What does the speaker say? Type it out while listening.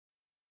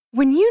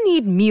When you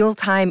need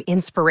mealtime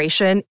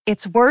inspiration,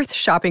 it's worth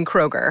shopping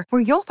Kroger,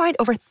 where you'll find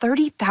over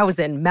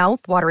 30,000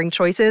 mouth-watering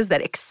choices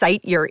that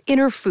excite your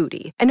inner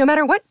foodie. And no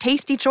matter what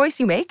tasty choice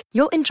you make,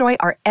 you'll enjoy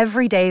our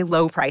everyday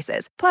low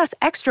prices, plus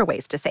extra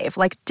ways to save,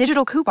 like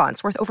digital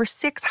coupons worth over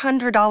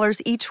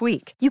 $600 each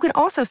week. You can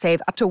also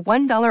save up to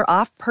 $1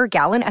 off per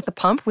gallon at the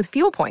pump with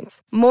fuel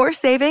points. More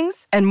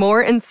savings and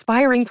more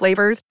inspiring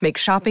flavors make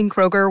shopping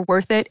Kroger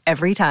worth it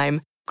every time.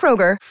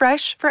 Kroger,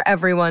 fresh for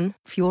everyone.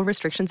 Fuel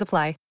restrictions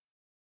apply.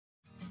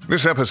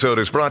 This episode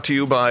is brought to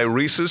you by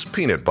Reese's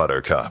Peanut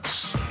Butter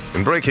Cups.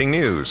 In breaking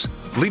news,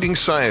 leading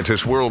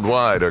scientists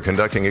worldwide are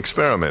conducting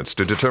experiments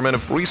to determine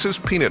if Reese's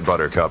Peanut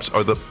Butter Cups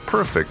are the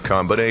perfect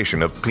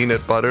combination of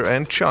peanut butter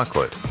and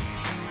chocolate.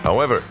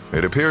 However,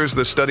 it appears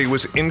the study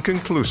was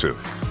inconclusive,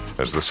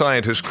 as the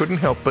scientists couldn't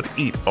help but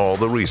eat all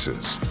the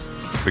Reese's.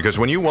 Because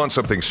when you want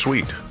something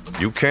sweet,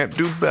 you can't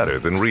do better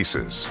than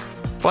Reese's.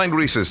 Find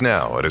Reese's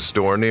now at a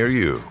store near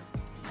you.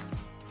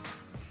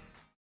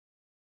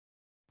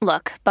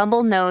 Look,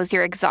 Bumble knows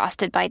you're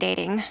exhausted by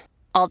dating.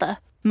 All the,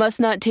 must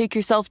not take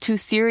yourself too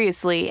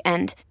seriously,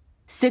 and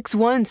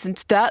 6'1"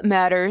 since that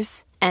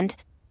matters, and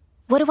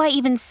what do I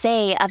even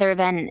say other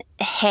than,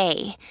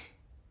 hey?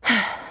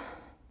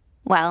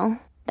 Well,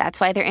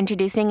 that's why they're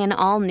introducing an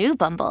all-new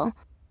Bumble,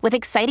 with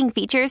exciting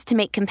features to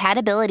make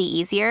compatibility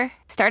easier,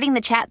 starting the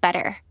chat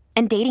better,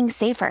 and dating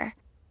safer.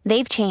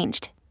 They've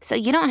changed, so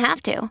you don't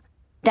have to.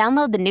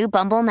 Download the new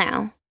Bumble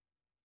now.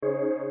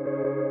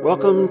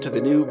 Welcome to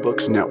the New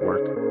Books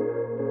Network.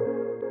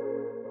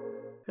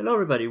 Hello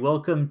everybody,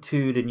 welcome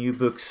to the New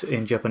Books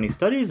in Japanese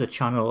Studies, a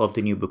channel of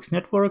the New Books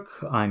Network.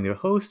 I'm your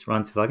host,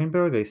 Rans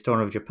Wagenberg, a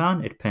historian of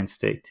Japan at Penn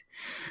State.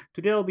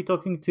 Today I'll be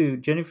talking to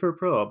Jennifer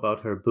Pro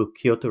about her book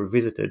Kyoto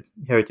Revisited,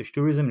 Heritage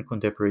Tourism in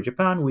Contemporary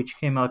Japan, which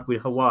came out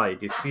with Hawaii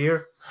this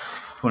year,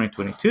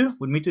 2022.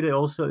 With me today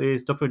also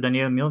is Dr.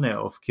 Danielle Milne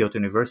of Kyoto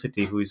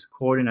University, who is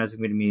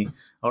coordinating with me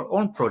our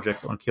own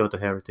project on Kyoto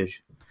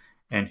heritage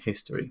and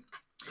history.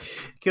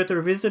 Kyoto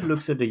Revisited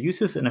looks at the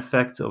uses and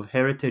effects of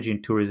heritage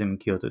in tourism in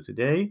Kyoto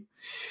today,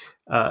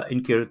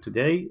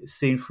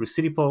 seen through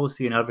city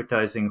policy and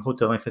advertising,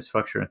 hotel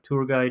infrastructure and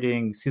tour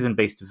guiding,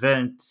 season-based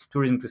events,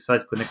 tourism to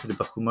sites connected to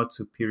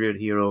Bakumatsu period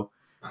hero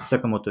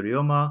Sakamoto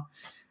Ryoma,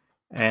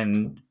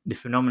 and the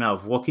phenomena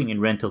of walking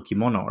in rental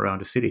kimono around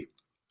the city.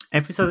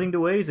 Emphasizing the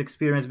ways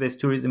experience-based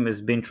tourism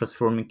has been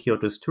transforming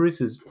Kyoto's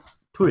tourist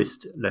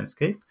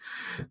landscape,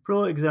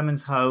 Pro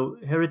examines how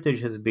heritage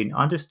has been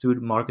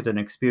understood, marketed, and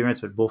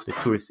experienced by both the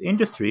tourist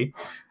industry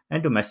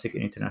and domestic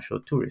and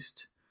international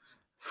tourists.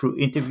 Through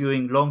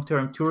interviewing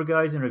long-term tour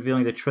guides and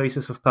revealing the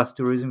traces of past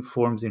tourism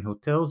forms in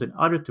hotels and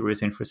other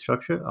tourist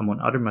infrastructure, among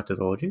other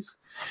methodologies,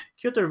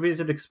 Kyoto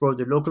Revisited explored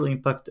the local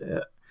impact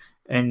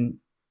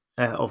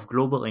of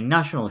global and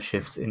national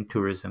shifts in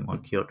tourism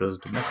on Kyoto's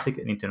domestic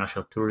and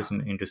international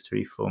tourism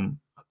industry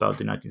from about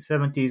the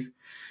 1970s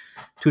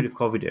to the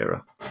COVID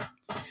era.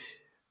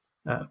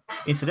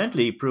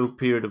 Incidentally, Pro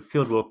period of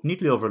fieldwork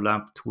neatly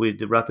overlapped with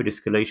the rapid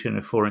escalation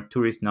of foreign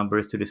tourist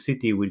numbers to the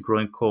city, with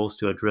growing calls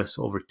to address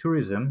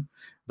over-tourism,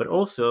 but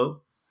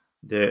also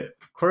the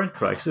current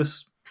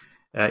crisis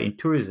in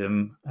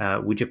tourism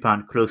with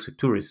Japan close to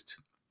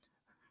tourists.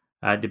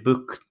 The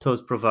book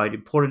does provide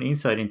important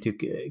insight into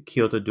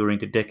Kyoto during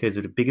the decades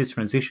of the biggest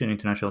transition in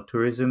international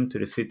tourism to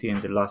the city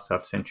in the last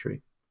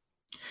half-century.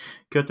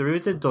 Kyoto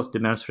Revisited does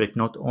demonstrate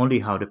not only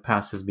how the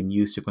past has been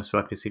used to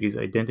construct the city's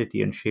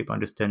identity and shape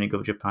understanding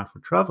of Japan for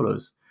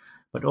travelers,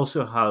 but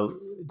also how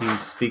these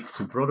speak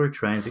to broader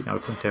trends in our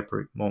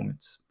contemporary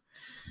moments.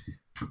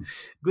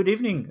 Good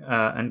evening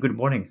and good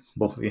morning,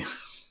 both of you.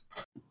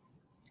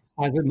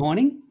 Good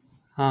morning.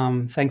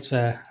 Thanks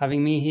for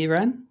having me here,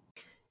 Ran.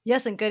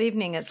 Yes, and good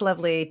evening. It's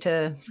lovely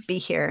to be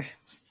here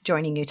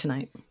joining you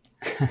tonight.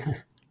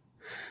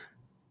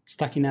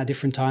 Stuck in our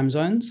different time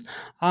zones.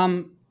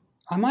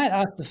 I might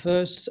ask the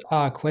first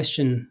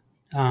question,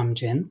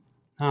 Jen.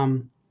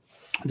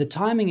 The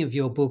timing of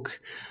your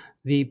book,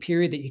 the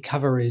period that you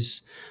cover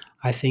is,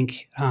 I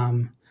think,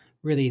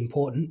 really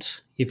important.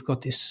 You've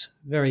got this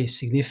very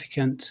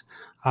significant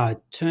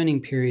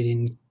turning period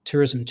in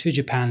tourism to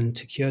Japan and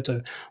to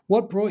Kyoto.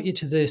 What brought you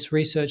to this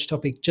research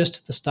topic just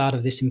at the start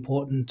of this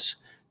important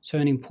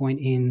turning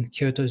point in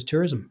Kyoto's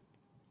tourism?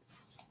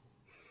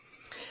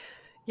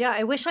 Yeah,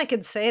 I wish I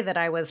could say that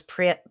I was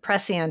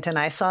prescient and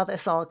I saw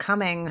this all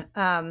coming.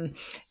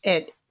 The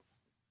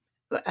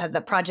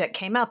project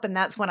came up, and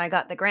that's when I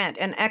got the grant.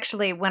 And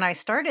actually, when I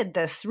started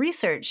this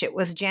research, it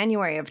was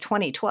January of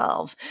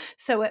 2012.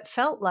 So it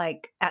felt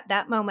like at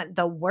that moment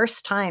the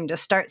worst time to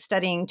start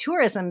studying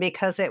tourism,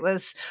 because it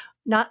was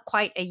not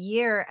quite a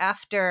year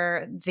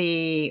after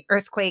the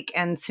earthquake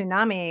and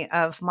tsunami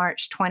of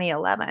March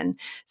 2011.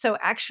 So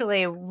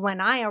actually,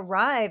 when I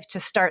arrived to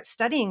start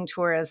studying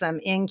tourism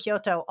in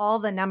Kyoto, all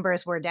the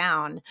numbers were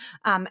down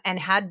and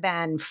had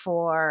been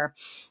for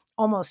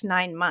almost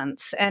 9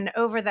 months. And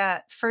over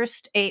that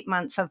first 8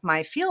 months of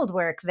my field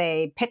work,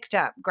 they picked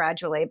up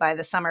gradually. By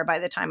the summer, by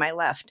the time I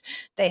left,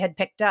 they had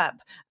picked up.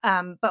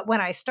 But when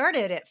I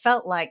started, it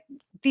felt like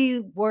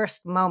the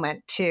worst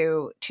moment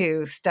to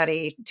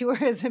study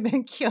tourism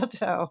in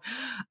Kyoto.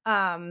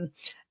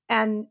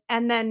 And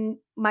then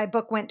my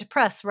book went to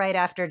press right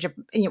after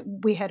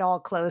we had all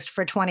closed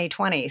for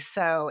 2020.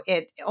 So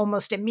it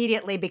almost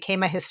immediately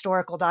became a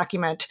historical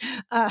document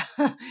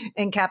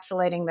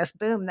encapsulating this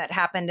boom that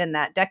happened in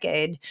that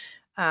decade.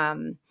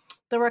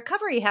 The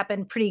recovery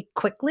happened pretty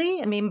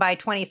quickly. I mean, by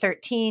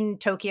 2013,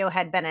 Tokyo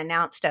had been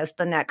announced as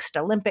the next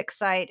Olympic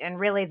site, and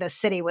really the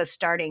city was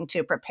starting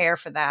to prepare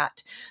for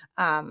that.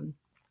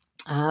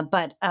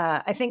 But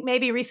I think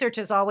maybe research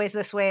is always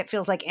this way. It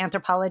feels like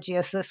anthropology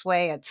is this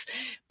way. It's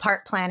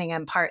part planning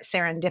and part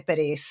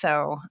serendipity.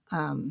 So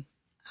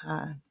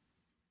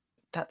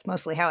that's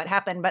mostly how it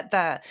happened. But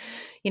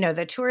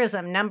the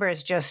tourism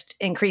numbers just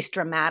increased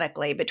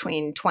dramatically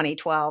between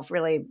 2012,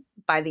 really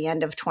by the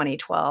end of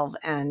 2012,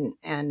 and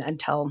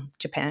until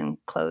Japan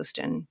closed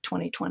in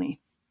 2020.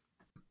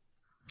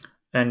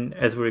 And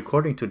as we're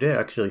recording today,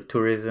 actually,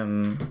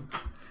 tourism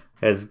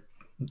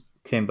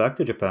came back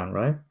to Japan,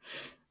 right?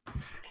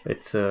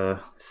 It's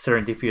a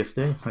serendipitous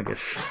day, I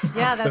guess.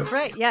 Yeah, that's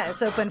right. Yeah,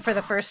 it's open for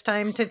the first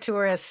time to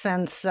tourists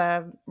since,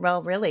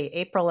 really,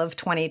 April of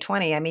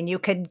 2020. I mean, you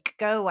could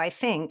go, I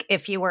think,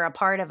 if you were a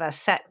part of a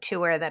set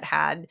tour that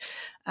had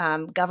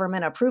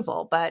government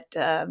approval, but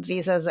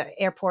visas,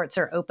 airports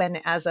are open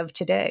as of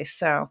today.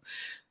 So,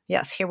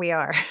 yes, here we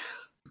are.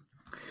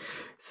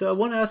 So I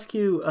want to ask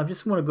you, I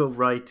just want to go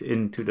right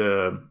into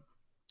the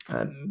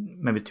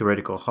maybe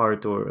theoretical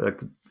heart or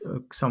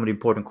some of the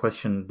important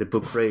questions the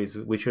book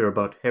raised, which are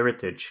about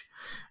heritage.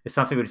 It's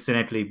something that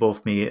incidentally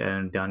both me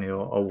and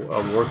Daniel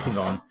are working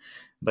on,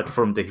 but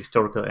from the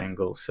historical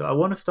angle. So I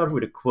want to start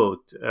with a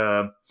quote.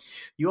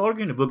 You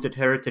argue in the book that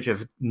heritage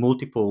have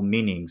multiple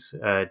meanings.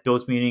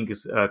 Those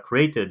meanings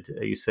created,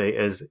 you say,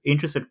 as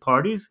interested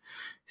parties,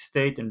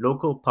 state and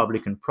local,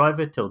 public and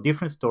private, tell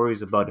different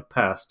stories about the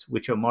past,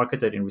 which are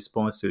marketed in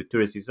response to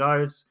tourist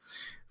desires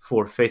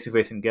for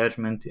face-to-face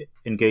engagement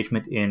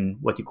in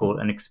what you call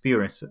an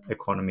experience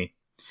economy.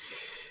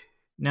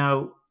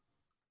 Now,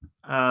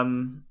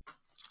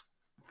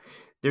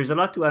 there's a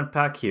lot to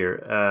unpack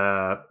here.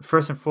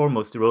 First and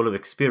foremost, the role of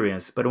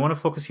experience, but I want to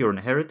focus here on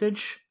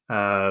heritage.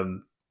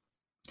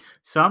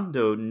 Some,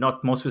 though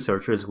not most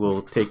researchers,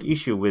 will take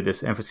issue with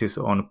this emphasis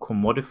on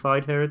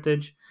commodified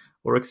heritage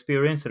or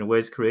experience and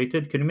ways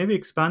created. Can you maybe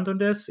expand on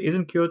this?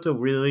 Isn't Kyoto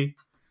really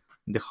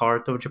the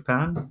heart of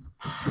Japan?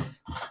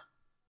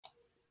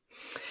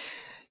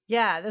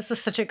 Yeah, this is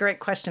such a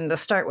great question to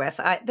start with.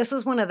 This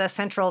is one of the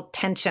central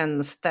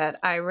tensions that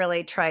I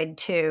really tried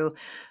to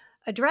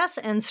address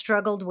and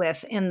struggled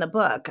with in the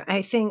book.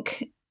 I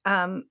think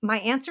my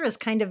answer is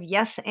kind of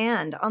yes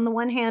and. On the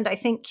one hand, I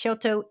think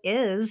Kyoto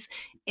is,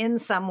 in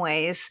some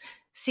ways,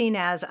 seen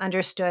as,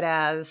 understood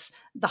as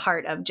the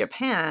heart of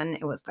Japan.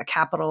 It was the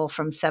capital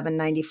from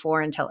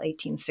 794 until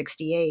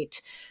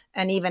 1868.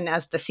 And even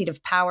as the seat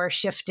of power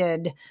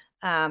shifted,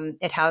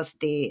 it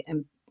housed the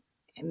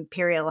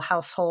imperial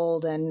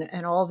household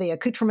and all the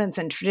accoutrements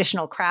and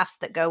traditional crafts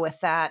that go with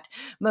that.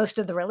 Most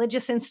of the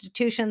religious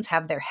institutions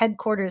have their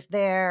headquarters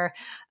there.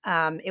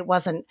 It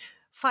wasn't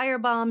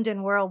firebombed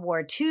in World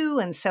War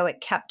II, and so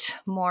it kept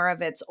more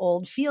of its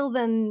old feel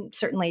than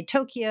certainly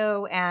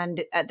Tokyo,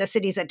 and the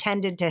city's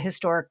attended to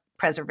historic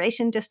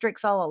preservation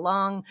districts all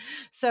along.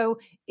 So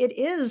it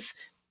is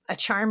a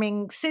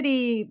charming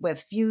city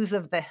with views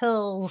of the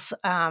hills,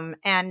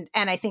 and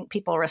I think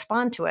people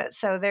respond to it.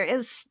 So there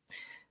is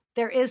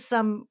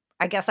some,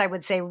 I guess I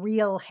would say,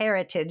 real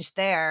heritage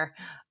there.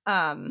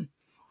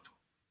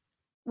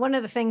 One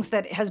of the things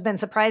that has been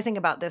surprising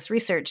about this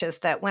research is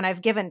that when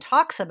I've given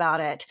talks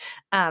about it,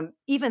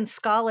 even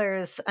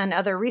scholars and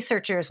other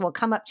researchers will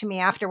come up to me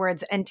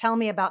afterwards and tell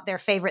me about their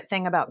favorite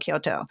thing about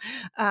Kyoto.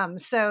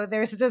 So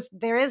there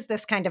is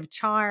this kind of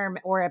charm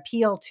or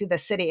appeal to the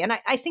city. And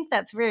I think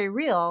that's very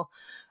real.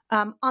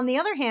 On the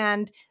other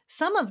hand,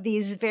 some of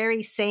these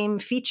very same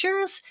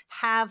features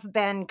have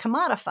been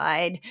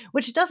commodified,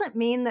 which doesn't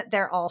mean that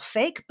they're all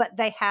fake, but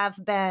they have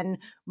been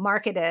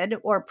marketed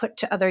or put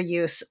to other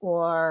use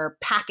or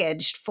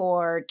packaged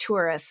for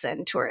tourists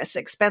and tourist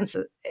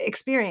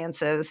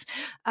experiences.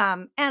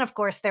 And of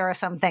course, there are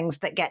some things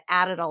that get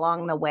added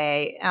along the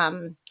way,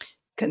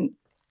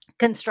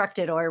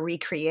 constructed or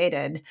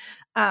recreated.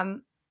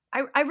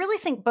 I really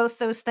think both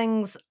those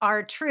things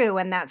are true,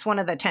 and that's one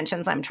of the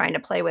tensions I'm trying to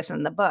play with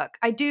in the book.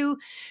 I do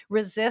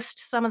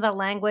resist some of the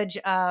language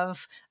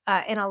of,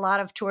 in a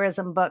lot of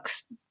tourism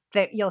books,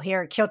 that you'll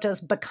hear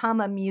Kyoto's become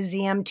a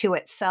museum to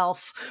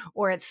itself,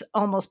 or it's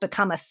almost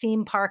become a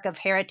theme park of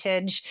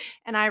heritage.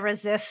 And I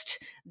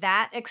resist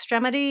that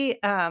extremity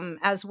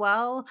as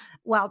well,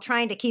 while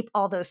trying to keep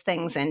all those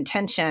things in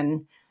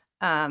tension.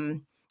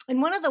 And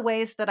one of the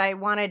ways that I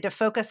wanted to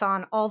focus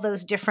on all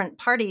those different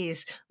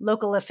parties,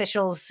 local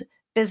officials,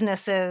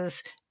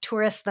 businesses,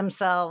 tourists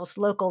themselves,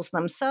 locals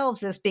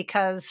themselves, is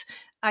because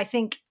I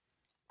think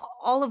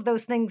all of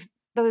those things,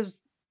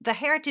 those the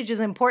heritage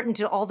is important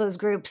to all those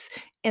groups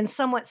in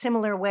somewhat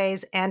similar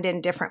ways and in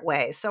different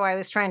ways. So I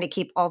was trying to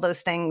keep all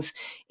those things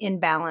in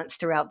balance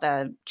throughout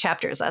the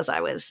chapters as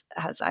I was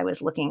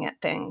looking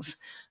at things.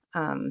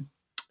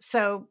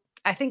 So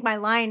I think my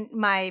line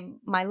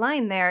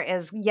there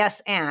is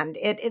yes, and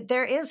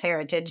there is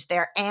heritage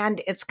there,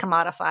 and it's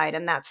commodified,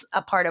 and that's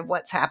a part of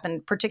what's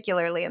happened,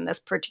 particularly in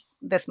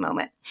this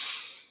moment.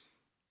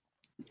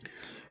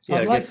 So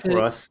yeah, I guess for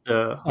us,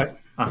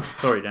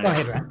 sorry, Dan. Go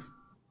ahead, Rand.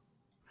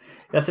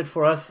 That's it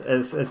for us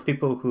as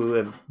people who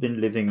have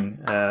been living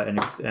and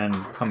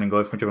coming and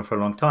going from Japan for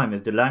a long time.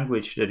 Is the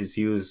language that is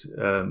used,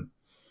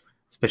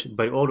 especially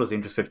by all those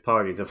interested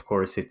parties. Of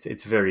course,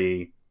 it's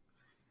very,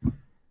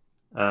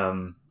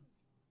 how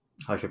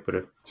should I put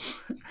it?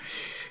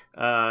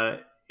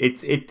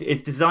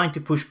 It's designed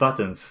to push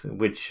buttons,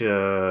 which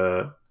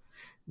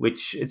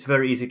it's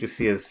very easy to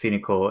see as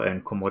cynical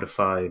and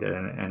commodified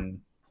and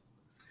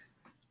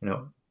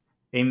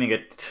aiming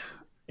at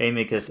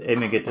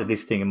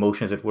listing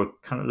emotions that we're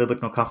kind of a little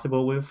bit more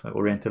comfortable with,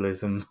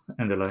 Orientalism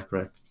and the like,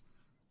 right?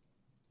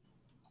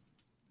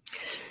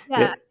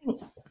 Yeah.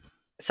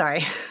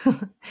 Sorry.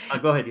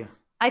 Go ahead, yeah.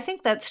 I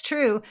think that's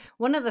true.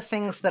 One of the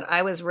things that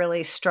I was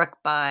really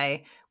struck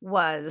by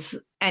was,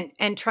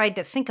 and tried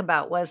to think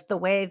about, was the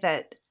way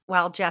that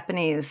while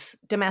Japanese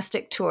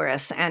domestic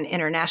tourists and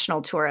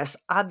international tourists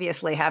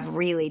obviously have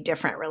really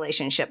different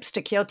relationships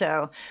to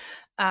Kyoto,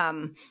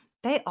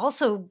 they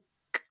also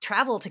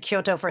travel to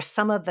Kyoto for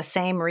some of the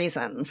same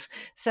reasons.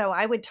 So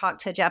I would talk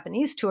to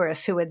Japanese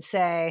tourists who would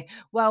say,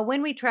 well,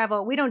 when we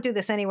travel, we don't do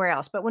this anywhere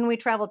else, but when we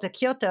travel to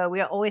Kyoto,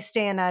 we always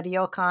stay in a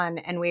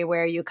ryokan and we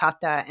wear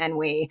yukata, and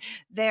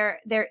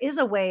there is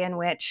a way in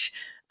which,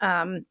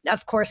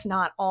 of course,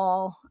 not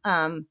all,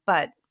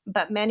 but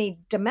many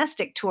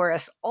domestic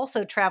tourists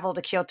also travel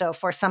to Kyoto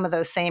for some of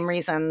those same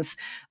reasons,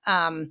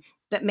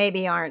 that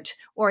maybe aren't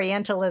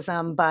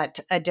Orientalism, but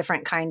a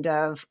different kind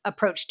of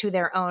approach to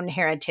their own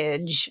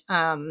heritage.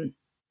 And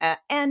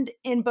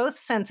in both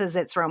senses,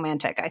 it's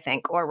romantic, I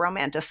think, or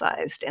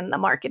romanticized in the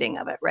marketing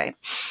of it, right?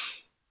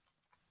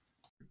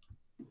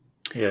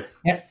 Yes.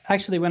 Yeah,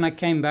 actually, when I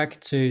just came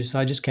back to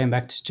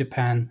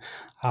Japan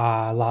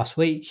last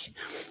week.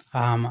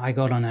 I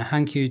got on a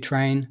Hankyu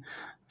train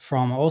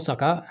from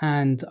Osaka,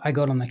 and I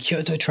got on the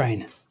Kyoto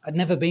train. I'd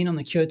never been on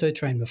the Kyoto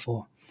train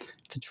before.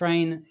 It's a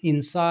train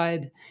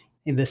inside.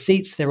 In the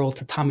seats, they're all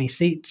tatami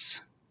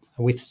seats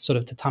with sort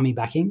of tatami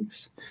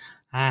backings.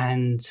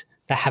 And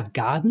they have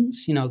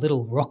gardens,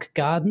 little rock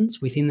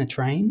gardens within the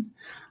train.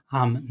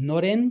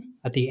 Noren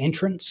at the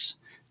entrance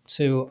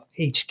to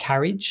each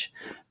carriage.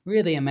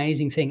 Really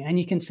amazing thing. And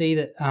you can see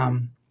that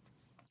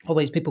all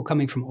these people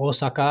coming from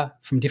Osaka,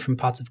 from different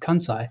parts of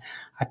Kansai,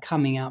 are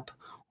coming up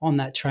on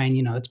that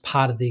train. It's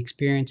part of the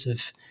experience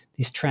of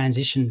this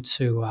transition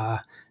to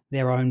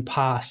their own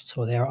past,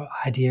 or their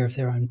idea of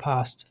their own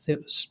past.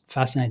 It was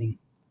fascinating.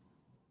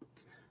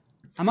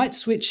 I might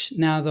switch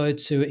now, though,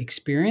 to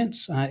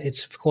experience.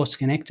 It's, of course,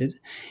 connected.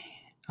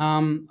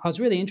 I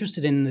was really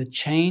interested in the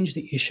change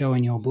that you show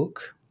in your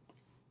book.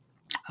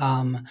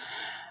 And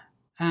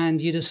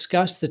you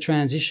discuss the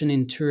transition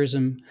in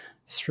tourism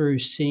through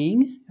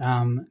seeing.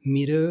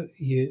 Miru,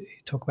 you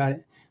talk about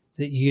it,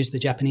 that you use the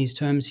Japanese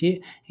terms here,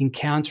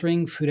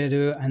 encountering,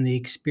 fureru, and the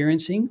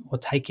experiencing, or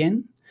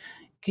taiken.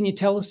 Can you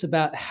tell us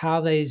about how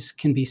these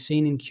can be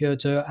seen in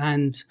Kyoto,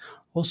 and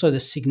also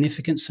the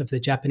significance of the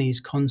Japanese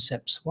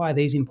concepts? Why are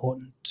these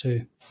important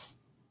too?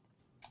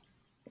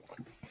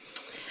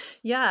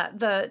 Yeah,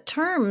 the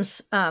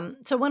terms.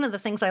 So one of the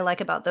things I like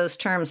about those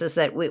terms is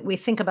that we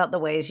think about the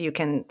ways you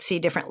can see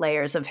different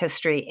layers of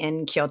history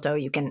in Kyoto.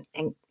 You can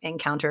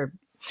encounter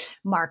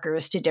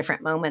markers to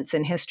different moments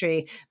in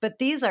history, but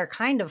these are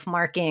kind of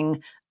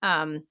marking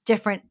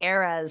different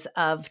eras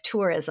of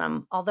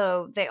tourism,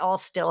 although they all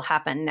still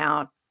happen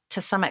now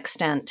to some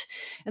extent.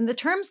 And the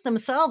terms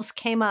themselves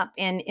came up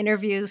in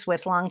interviews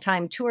with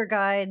longtime tour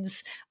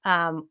guides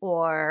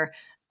or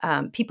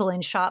people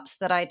in shops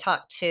that I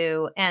talked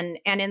to, and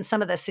in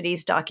some of the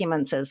city's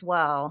documents as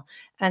well.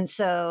 And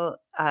so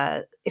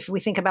if we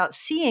think about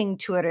seeing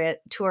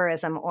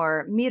tourism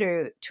or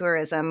miru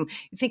tourism,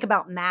 you think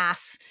about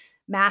mass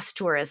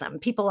tourism,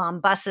 people on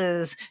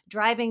buses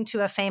driving to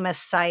a famous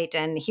site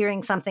and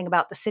hearing something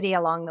about the city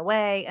along the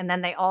way, and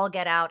then they all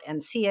get out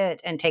and see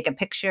it and take a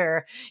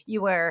picture.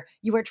 You were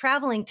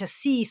traveling to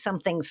see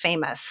something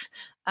famous.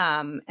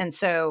 And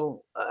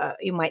so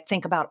you might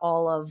think about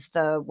all of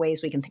the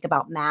ways we can think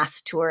about mass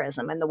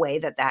tourism and the way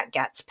that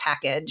gets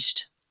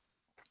packaged.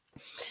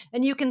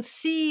 And you can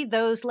see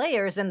those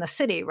layers in the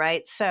city,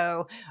 right?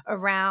 So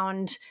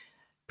around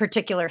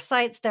particular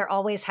sites, there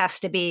always has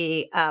to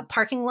be a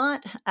parking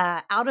lot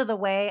out of the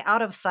way,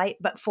 out of sight,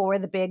 but for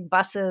the big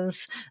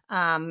buses.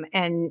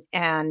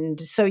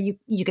 And so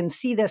you can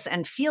see this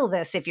and feel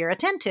this if you're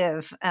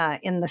attentive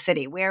in the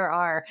city. Where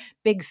are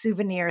big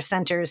souvenir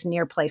centers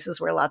near places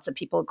where lots of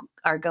people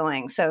are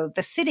going? So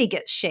the city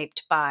gets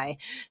shaped by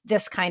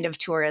this kind of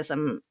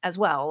tourism as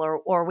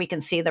well, or we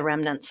can see the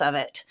remnants of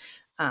it.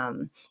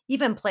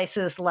 Even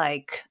places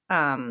like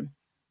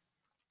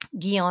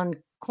Gion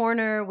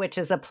Corner, which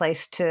is a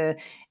place to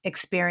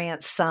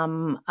experience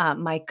some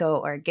Maiko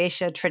or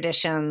geisha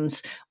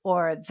traditions,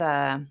 or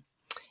the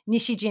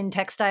Nishijin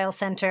Textile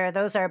Center.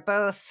 Those are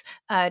both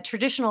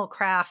traditional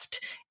craft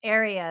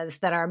areas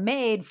that are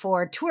made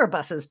for tour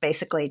buses,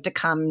 basically, to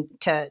come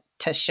to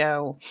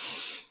show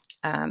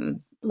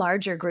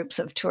larger groups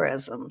of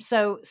tourism.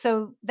 So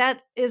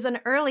that is an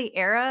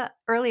earlier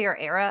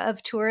era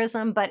of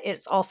tourism, but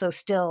it's also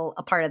still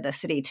a part of the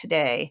city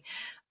today.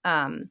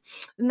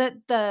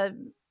 The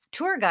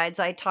tour guides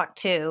I talked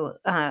to,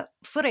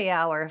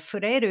 Fureyao or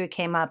Fureru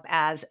came up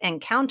as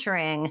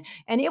encountering,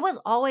 and it was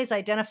always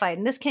identified,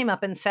 and this came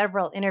up in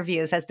several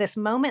interviews, as this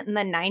moment in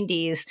the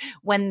 90s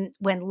when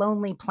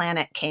Lonely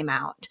Planet came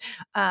out.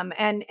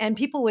 And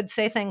people would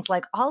say things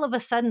like, all of a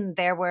sudden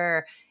there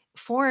were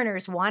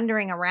foreigners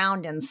wandering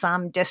around in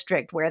some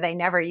district where they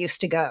never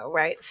used to go,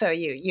 right? So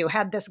you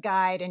had this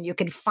guide and you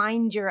could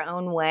find your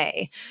own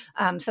way.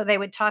 So they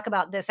would talk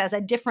about this as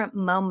a different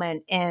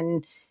moment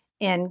in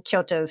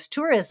Kyoto's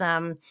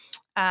tourism.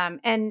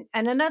 And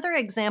another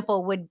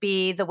example would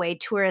be the way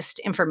tourist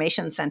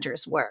information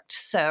centers worked.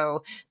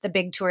 So the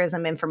big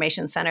tourism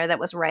information center that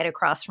was right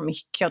across from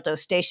Kyoto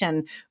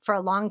Station for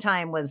a long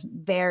time was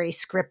very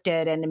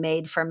scripted and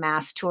made for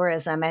mass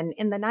tourism. And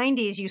in the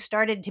 90s, you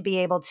started to be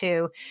able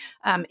to,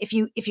 if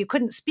you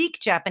couldn't speak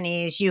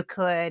Japanese, you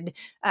could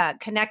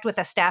connect with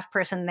a staff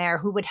person there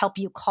who would help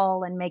you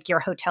call and make your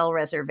hotel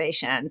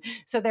reservation.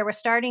 So there were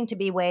starting to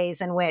be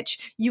ways in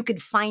which you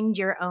could find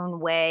your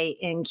own way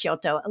in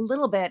Kyoto a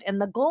little bit.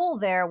 And the goal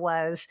there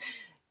was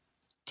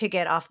to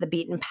get off the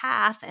beaten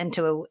path and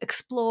to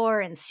explore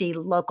and see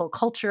local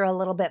culture a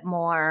little bit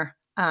more.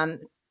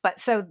 But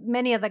so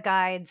many of the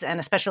guides, and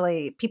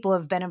especially people who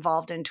have been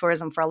involved in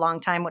tourism for a long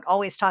time, would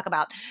always talk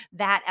about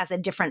that as a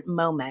different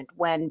moment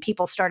when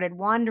people started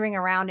wandering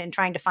around and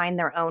trying to find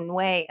their own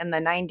way in the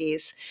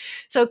 90s.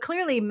 So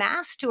clearly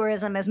mass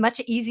tourism is much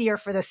easier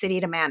for the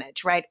city to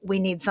manage, right? We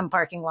need some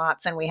parking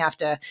lots and we have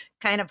to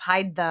kind of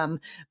hide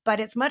them, but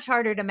it's much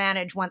harder to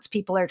manage once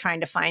people are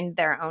trying to find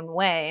their own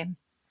way.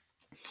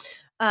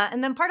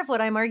 And then part of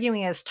what I'm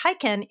arguing is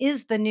Taiken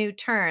is the new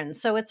turn.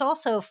 So it's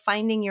also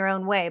finding your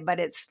own way, but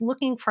it's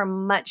looking for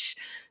much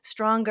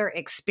stronger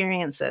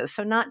experiences.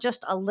 So not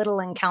just a little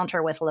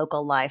encounter with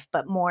local life,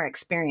 but more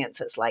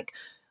experiences like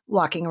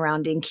walking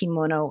around in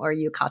kimono or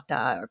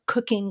yukata, or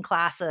cooking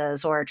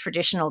classes or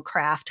traditional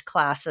craft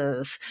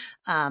classes.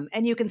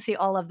 And you can see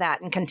all of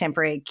that in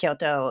contemporary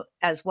Kyoto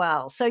as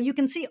well. So you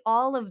can see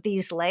all of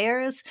these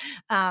layers,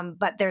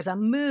 but there's a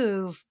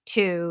move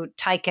to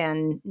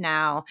Taiken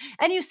now.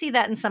 And you see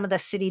that in some of the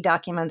city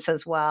documents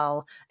as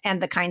well,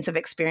 and the kinds of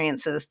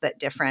experiences that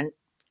different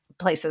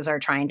places are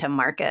trying to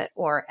market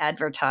or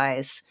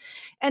advertise.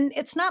 And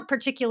it's not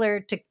particular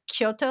to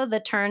Kyoto.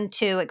 The turn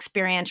to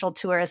experiential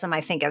tourism,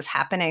 I think, is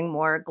happening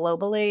more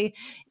globally.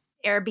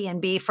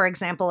 Airbnb, for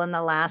example,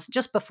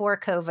 just before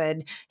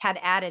COVID, had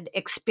added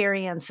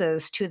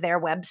experiences to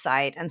their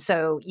website. And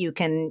so you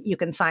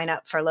can sign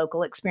up for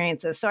local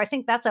experiences. So I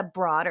think that's a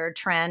broader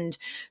trend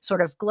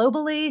sort of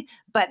globally,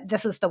 but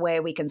this is the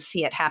way we can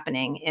see it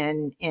happening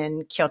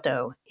in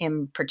Kyoto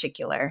in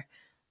particular.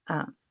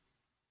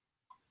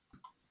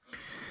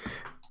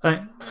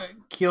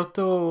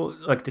 Kyoto,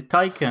 like the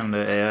Taiken,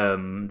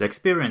 the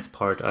experience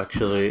part,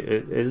 actually,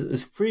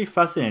 is pretty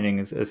fascinating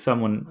as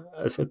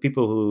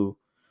people who,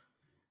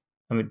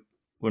 I mean,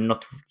 we're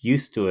not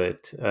used to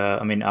it.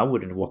 I mean, I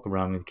wouldn't walk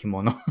around with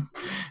kimono.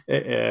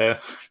 I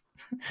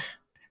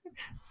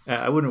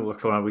wouldn't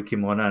walk around with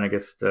kimono, and I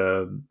guess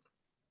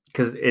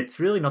because it's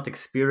really not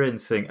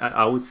experiencing,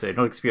 I would say,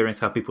 not experience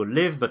how people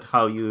live, but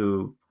how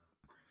you...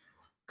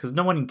 Because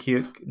no one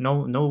in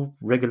no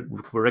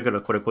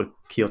regular quote unquote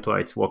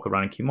Kyotoites walk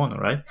around in kimono,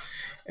 right?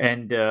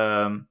 And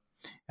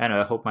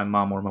I hope my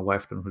mom or my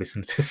wife don't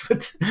listen to this,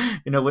 but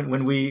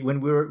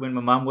when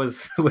my mom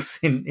was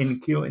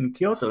in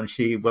Kyoto and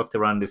she walked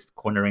around this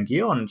corner in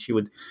Gion, and she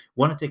would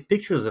want to take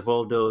pictures of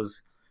all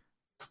those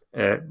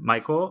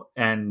Maiko,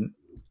 and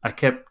I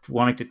kept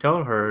wanting to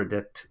tell her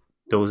that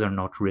those are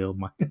not real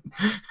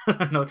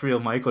not real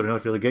Maiko, they're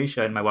not real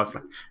geisha. And my wife's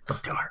like,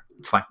 don't tell her,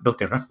 it's fine, don't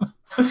tell her.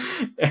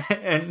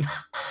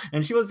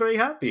 and she was very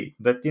happy.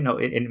 But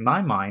in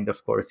my mind,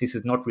 of course, this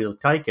is not real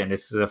Taiken.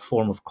 This is a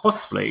form of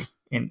cosplay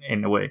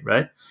in a way,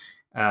 right?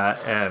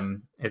 A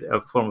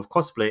form of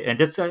cosplay, and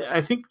that's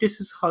I think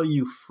this is how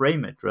you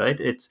frame it, right?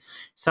 It's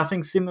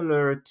something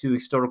similar to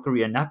historical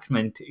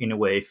reenactment in a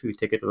way, if you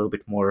take it a little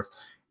bit more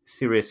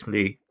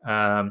seriously,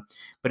 but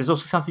there's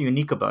also something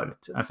unique about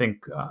it. I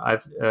think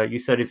you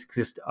said it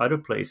exists other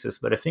places,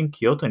 but I think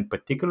Kyoto in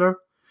particular,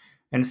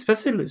 and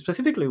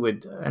specifically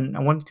with, and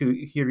I want to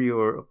hear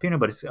your opinion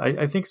about it,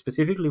 I think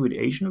specifically with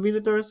Asian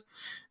visitors,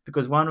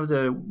 because one of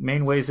the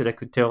main ways that I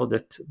could tell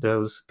that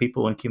those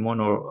people in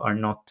kimono are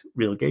not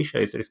real geisha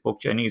is that they spoke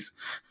Chinese.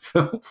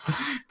 So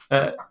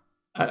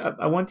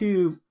I want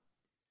to,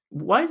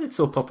 why is it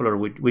so popular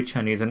with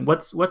Chinese, and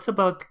what's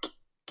about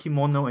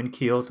kimono and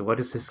Kyoto? What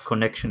is this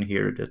connection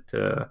here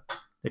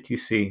that you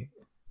see,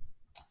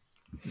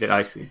 that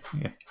I see?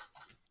 Yeah.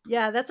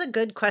 Yeah, that's a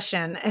good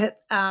question.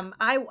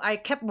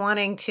 I kept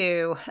wanting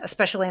to,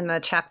 especially in the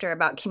chapter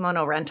about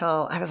kimono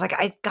rental, I was like,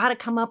 I got to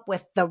come up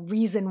with the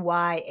reason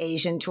why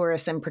Asian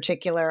tourists in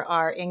particular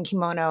are in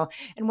kimono.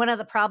 And one of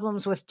the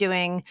problems with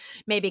doing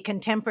maybe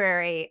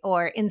contemporary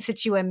or in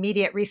situ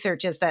immediate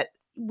research is that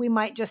we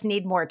might just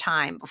need more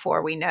time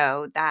before we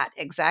know that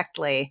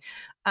exactly.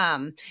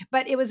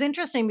 But it was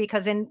interesting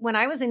because when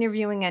I was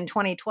interviewing in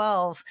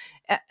 2012,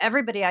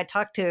 everybody I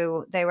talked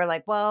to, they were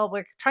like, well,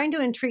 we're trying to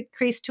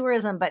increase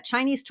tourism, but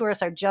Chinese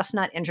tourists are just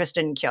not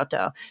interested in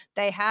Kyoto.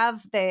 They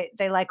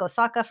like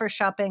Osaka for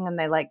shopping and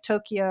they like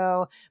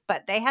Tokyo,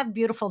 but they have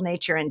beautiful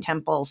nature and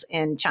temples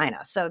in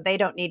China. So they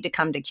don't need to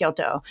come to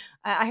Kyoto.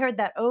 I heard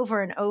that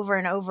over and over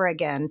and over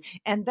again.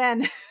 And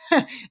then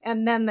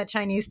the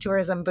Chinese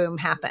tourism boom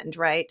happened,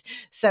 right?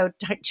 So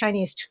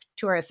Chinese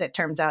tourists, it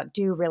turns out,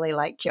 do really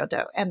like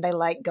Kyoto, and they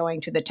like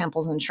going to the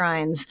temples and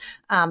shrines.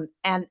 And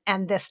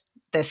this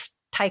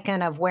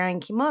taiken of wearing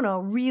kimono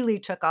really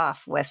took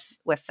off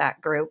with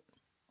that group.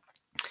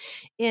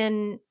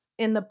 In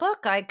the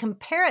book, I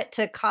compare it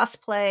to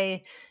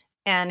cosplay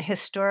and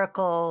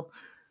historical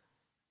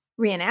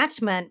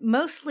reenactment,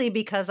 mostly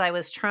because I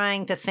was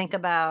trying to think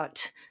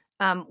about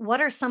what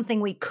are something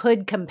we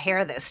could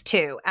compare this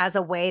to as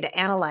a way to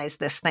analyze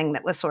this thing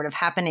that was sort of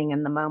happening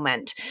in the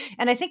moment.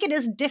 And I think it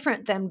is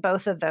different than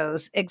both of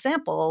those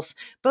examples.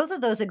 Both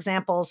of those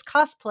examples,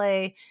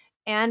 cosplay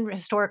and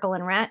historical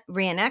and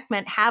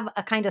reenactment, have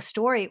a kind of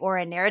story or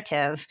a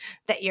narrative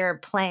that you're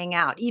playing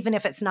out, even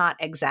if it's not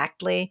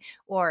exactly,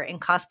 or in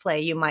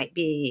cosplay, you might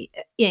be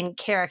in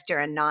character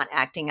and not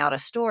acting out a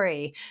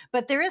story,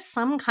 but there is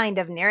some kind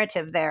of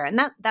narrative there. And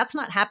that's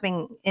not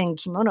happening in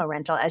kimono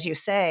rental, as you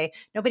say.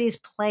 Nobody's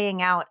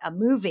playing out a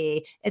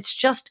movie. It's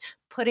just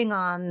putting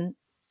on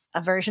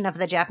a version of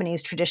the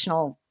Japanese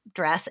traditional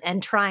dress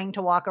and trying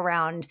to walk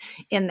around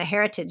in the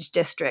heritage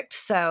district.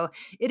 So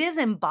it is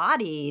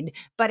embodied,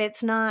 but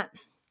it's not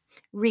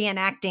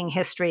reenacting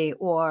history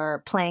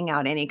or playing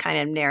out any kind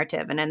of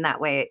narrative. And in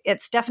that way,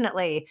 it's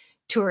definitely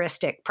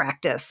touristic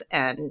practice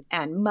and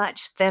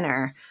much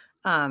thinner.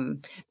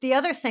 The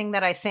other thing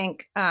that I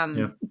think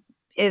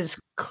is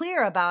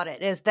clear about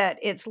it is that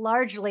it's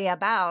largely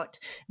about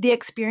the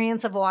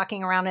experience of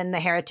walking around in the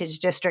heritage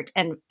district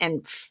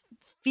and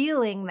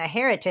feeling the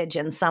heritage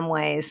in some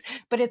ways,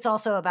 but it's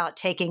also about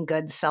taking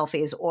good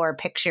selfies or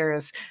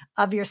pictures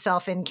of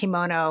yourself in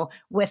kimono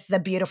with the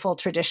beautiful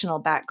traditional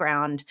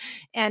background.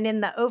 And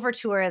in the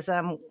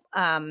over-tourism,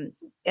 in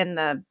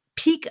the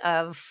peak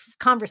of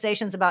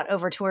conversations about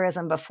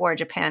over-tourism before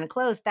Japan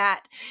closed,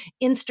 that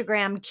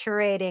Instagram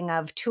curating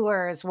of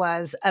tours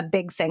was a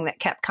big thing that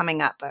kept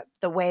coming up.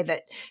 The way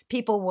that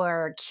people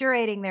were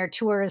curating their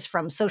tours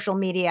from social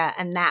media,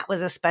 and that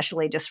was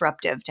especially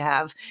disruptive to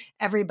have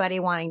everybody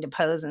wanting to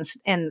pose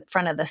in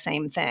front of the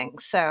same thing.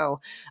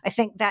 So I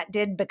think that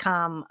did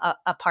become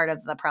a part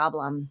of the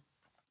problem.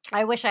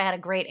 I wish I had a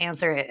great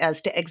answer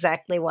as to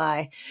exactly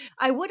why.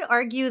 I would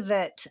argue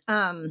that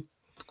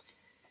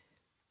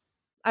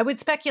I would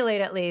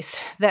speculate, at least,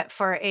 that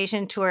for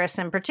Asian tourists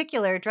in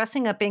particular,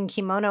 dressing up in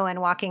kimono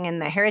and walking in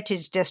the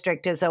heritage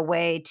district is a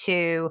way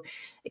to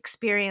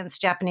experience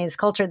Japanese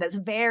culture that's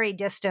very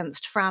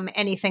distanced from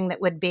anything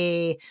that would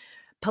be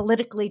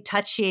politically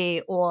touchy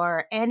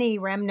or any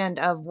remnant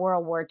of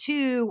World War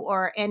II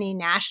or any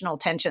national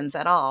tensions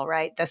at all,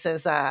 right? This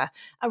is a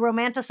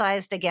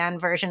romanticized, again,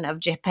 version of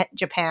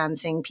Japan,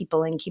 seeing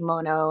people in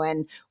kimono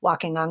and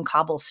walking on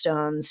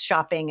cobblestones,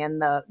 shopping in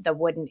the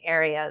wooden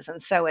areas. And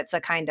so it's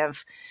a kind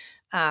of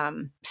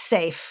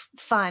safe,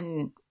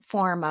 fun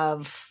form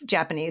of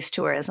Japanese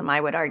tourism, I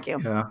would argue.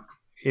 Yeah,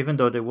 even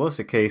though there was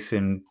a case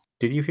in,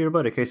 did you hear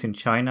about a case in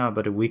China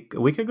about a week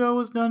ago,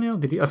 was Daniel?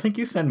 I think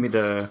you sent me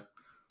the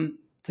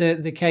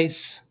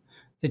case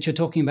that you're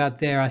talking about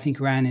there, I think,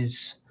 Ran,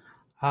 is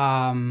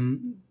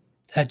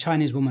a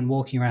Chinese woman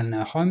walking around in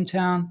her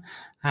hometown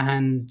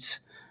and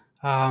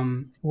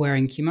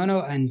wearing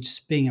kimono and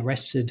being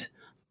arrested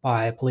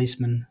by a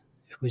policeman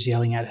who was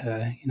yelling at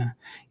her,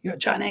 you're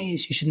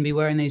Chinese, you shouldn't be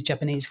wearing these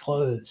Japanese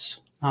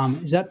clothes.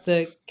 Is that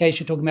the case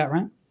you're talking about,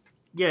 Ran?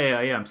 Yeah,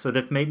 I am. So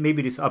that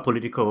maybe this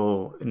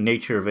apolitical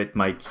nature of it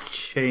might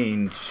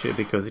change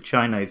because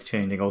China is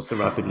changing also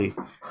rapidly,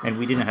 and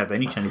we didn't have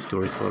any Chinese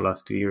tourists for the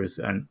last 2 years,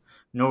 and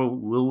nor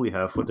will we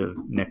have for the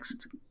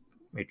next,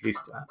 at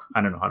least,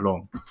 I don't know how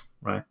long,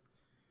 right?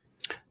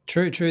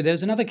 True.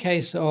 There's another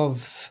case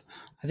of,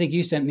 I think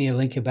you sent me a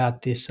link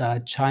about this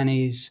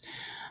Chinese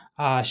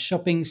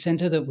shopping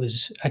center that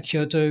was a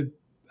Kyoto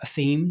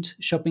themed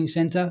shopping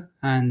center,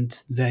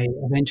 and they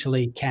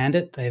eventually canned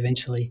it. They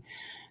eventually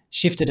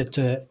shifted it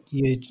to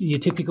your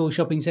typical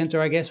shopping center,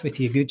 I guess, with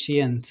your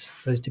Gucci and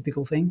those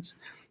typical things.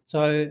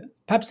 So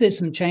perhaps there's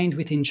some change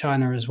within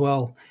China as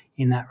well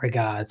in that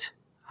regard,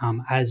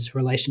 as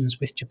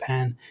relations with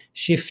Japan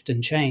shift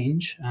and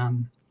change.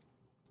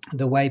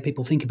 The way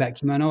people think about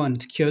kimono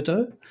and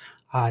Kyoto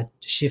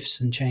shifts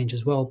and change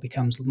as well,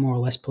 becomes more or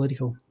less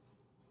political.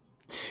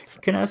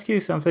 Can I ask you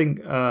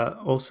something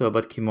also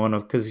about kimono?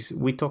 Because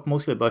we talk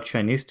mostly about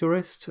Chinese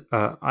tourists.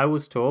 I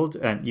was told,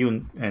 and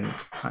you and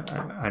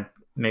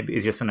maybe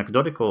is just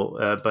anecdotal,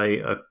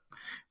 by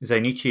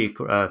Zainichi,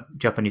 a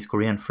Japanese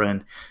Korean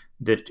friend,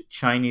 that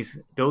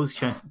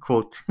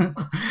quote,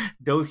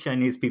 those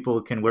Chinese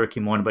people can wear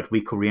kimono, but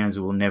we Koreans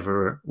will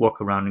never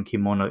walk around in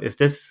kimono. Is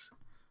this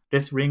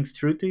rings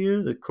true to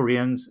you? That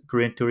Korean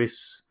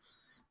tourists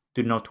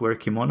do not wear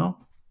kimono?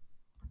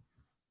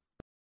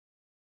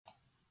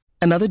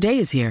 Another day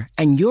is here,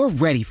 and you're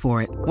ready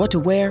for it. What to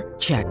wear?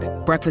 Check.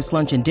 Breakfast,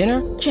 lunch, and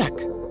dinner? Check.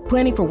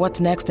 Planning for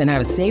what's next and how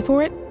to save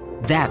for it?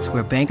 That's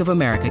where Bank of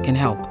America can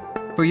help.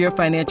 For your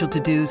financial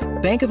to-dos,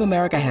 Bank of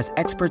America has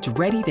experts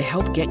ready to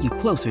help get you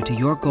closer to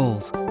your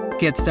goals.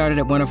 Get started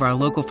at one of our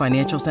local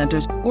financial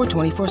centers or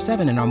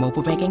 24/7 in our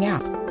mobile banking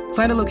app.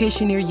 Find a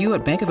location near you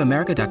at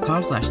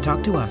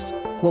bankofamerica.com/talktous.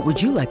 What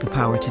would you like the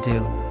power to do?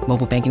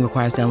 Mobile banking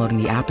requires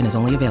downloading the app and is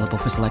only available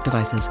for select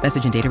devices.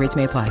 Message and data rates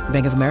may apply.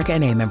 Bank of America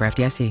NA, member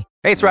FDIC.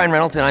 Hey, it's Ryan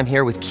Reynolds, and I'm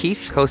here with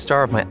Keith,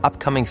 co-star of my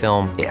upcoming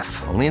film,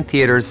 If, only in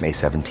theaters May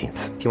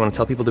 17th. Do you want to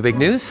tell people the big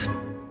news?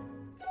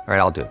 All right,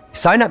 I'll do it.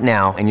 Sign up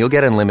now and you'll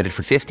get unlimited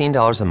for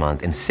 $15 a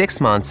month and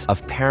 6 months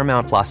of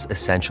Paramount Plus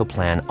Essential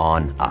Plan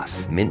on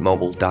us.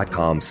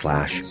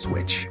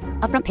 MintMobile.com/switch.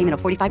 Upfront payment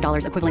of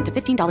 $45 equivalent to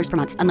 $15 per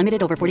month.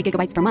 Unlimited over 40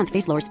 gigabytes per month.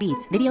 Face lower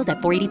speeds. Videos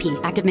at 480p.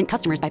 Active Mint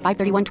customers by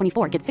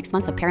 531.24 get 6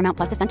 months of Paramount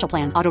Plus Essential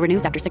Plan. Auto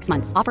renews after 6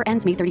 months. Offer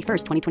ends May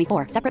 31st,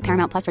 2024. Separate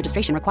Paramount Plus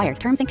registration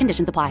required. Terms and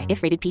conditions apply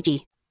if rated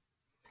PG.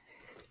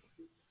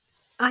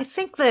 I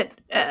think that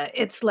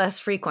it's less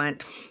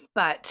frequent.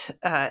 But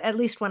at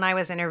least when I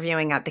was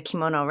interviewing at the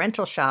kimono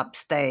rental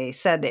shops, they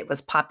said it was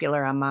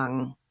popular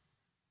among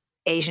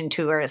Asian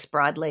tourists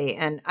broadly.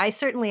 And I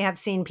certainly have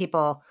seen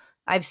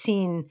I've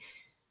seen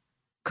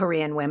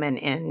Korean women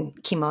in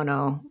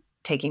kimono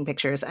taking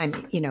pictures.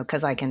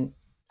 Because I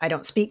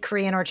don't speak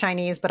Korean or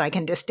Chinese, but I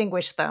can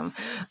distinguish them.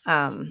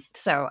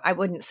 So I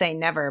wouldn't say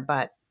never,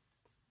 but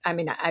I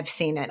mean, I've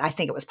seen it. I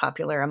think it was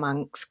popular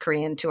amongst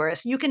Korean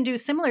tourists. You can do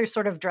similar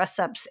sort of dress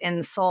ups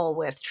in Seoul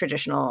with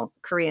traditional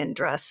Korean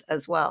dress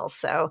as well.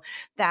 So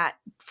that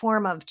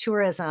form of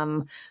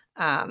tourism,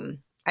 I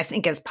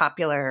think, is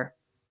popular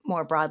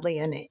more broadly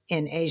in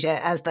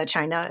Asia, as the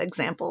China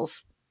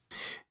examples.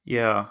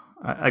 Yeah,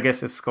 I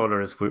guess as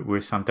scholars, we're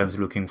sometimes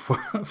looking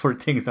for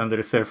things under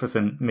the surface,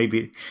 and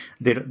maybe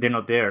they're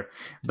not there.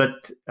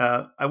 But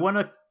I want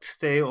to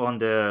stay on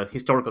the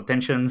historical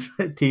tensions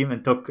theme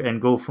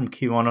and go from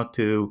kimono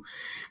to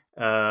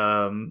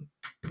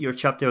your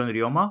chapter on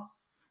Ryoma.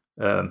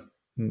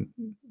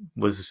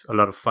 Was a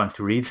lot of fun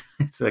to read.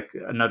 It's like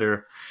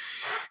another.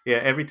 Yeah,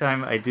 every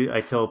time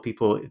I tell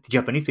people,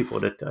 Japanese people,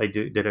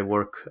 that I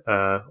work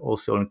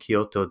also in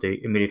Kyoto, they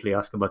immediately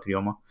ask about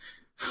Ryoma,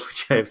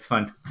 which I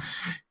find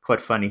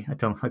quite funny. I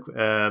tell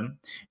them,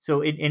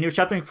 so in your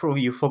chapter,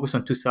 you focus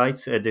on two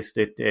sites. This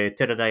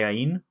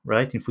Teradaya-in,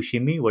 right, in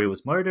Fushimi, where he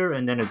was murdered,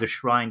 and then there's a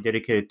shrine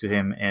dedicated to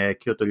him,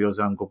 Kyoto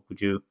Ryozan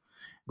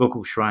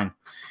Goku Shrine.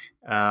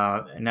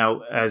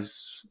 Now,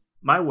 as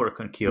my work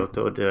on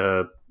Kyoto,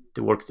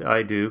 the work that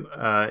I do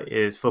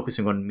is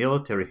focusing on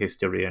military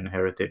history and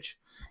heritage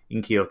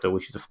in Kyoto,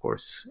 which is, of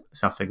course,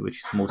 something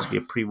which is mostly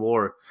a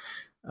pre-war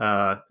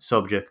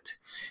subject.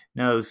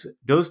 Now,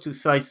 those two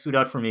sites stood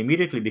out for me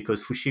immediately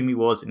because Fushimi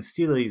was and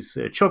still is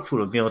chock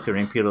full of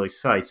military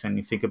imperialist sites. And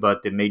you think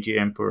about the Meiji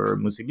Emperor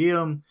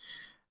Mausoleum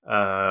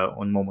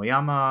on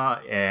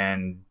Momoyama,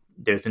 and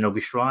there's the Nogi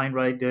Shrine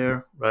right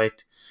there,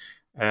 right?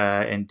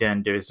 And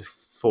then there's the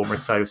former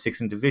site of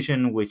 6th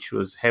Division, which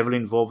was heavily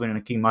involved in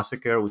the King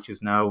Massacre, which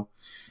is now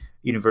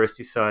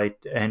university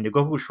site. And the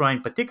Goku Shrine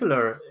in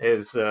particular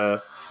is,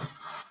 I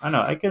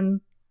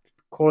can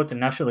call it a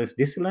nationalist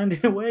Disneyland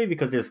in a way,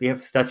 because we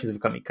have statues of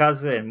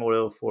Kamikaze and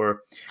memorial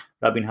for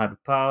Rabin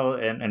Harupal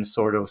and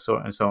sort of so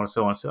and so on and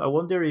so on. So I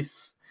wonder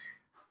if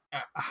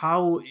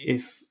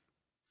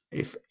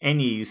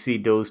any, you see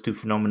those two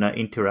phenomena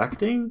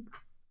interacting,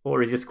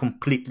 or is it just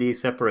completely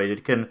separated?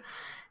 Because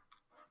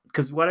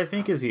what I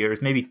think is here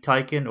is maybe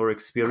taiken or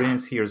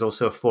experience here is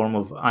also a form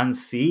of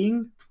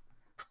unseeing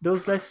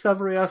those less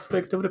savory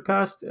aspects of the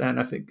past. And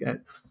I think...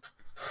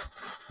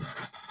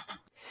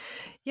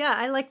 Yeah,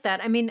 I like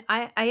that. I mean,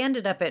 I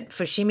ended up at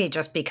Fushimi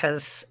just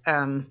because,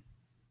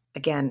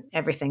 again,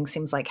 everything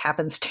seems like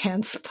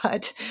happenstance,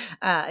 but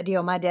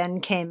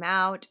Ryoma-den came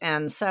out.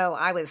 And so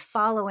I was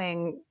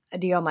following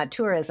Ryoma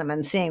tourism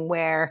and seeing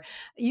where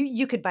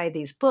you could buy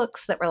these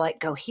books that were like,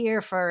 go here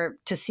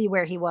to see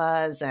where he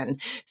was. And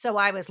so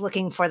I was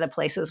looking for the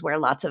places where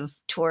lots of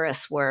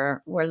tourists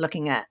were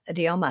looking at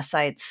Ryoma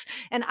sites.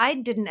 And I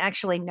didn't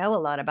actually know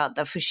a lot about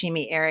the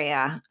Fushimi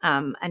area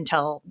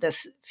until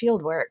this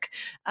field work,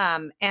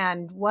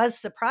 and was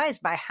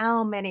surprised by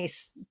how many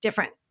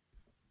different,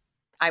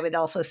 I would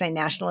also say,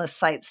 nationalist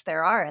sites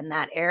there are in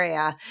that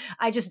area.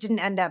 I just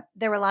didn't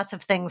there were lots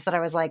of things that I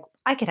was like,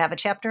 I could have a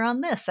chapter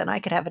on this and I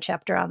could have a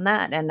chapter on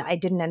that. And I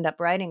didn't end up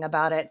writing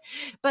about it.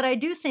 But I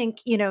do think,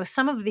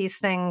 some of these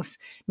things,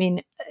 I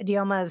mean,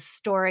 Ryoma's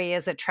story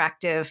is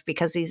attractive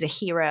because he's a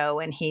hero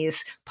and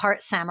he's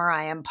part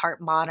samurai and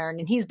part modern.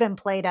 And he's been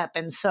played up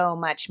in so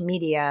much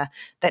media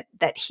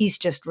that he's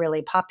just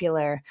really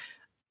popular.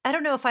 I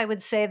don't know if I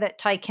would say that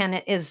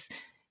taiken is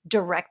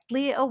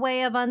directly a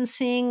way of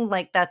unseeing,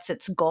 like that's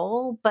its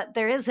goal, but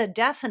there is a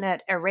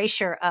definite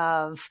erasure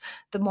of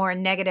the more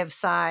negative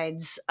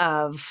sides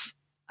of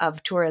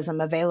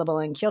tourism available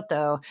in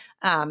Kyoto.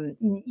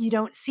 You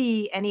don't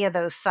see any of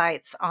those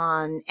sites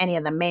on any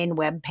of the main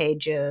web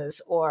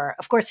pages, or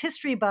of course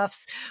history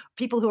buffs,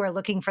 people who are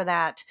looking for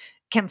that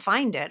can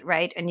find it,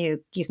 right? And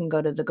you can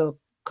go to the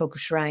Koku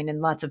Shrine,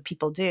 and lots of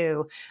people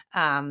do.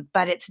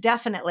 But it's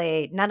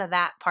definitely none of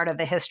that part of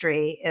the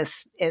history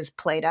is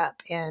played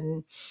up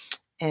in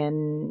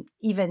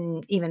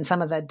even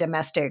some of the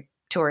domestic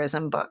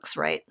tourism books,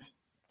 right?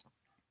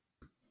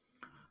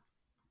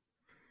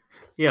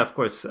 Yeah, of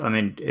course. I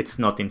mean, it's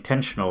not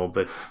intentional,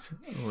 but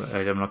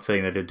I'm not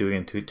saying that they're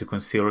doing it to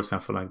conceal or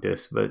something like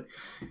this. But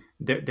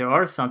there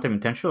are sometimes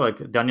intentional.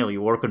 Like Daniel,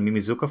 you work on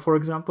Mimizuka, for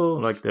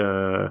example, like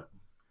the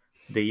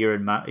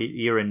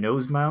ear and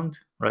nose mound,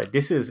 right?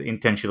 This is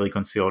intentionally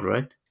concealed,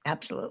 right?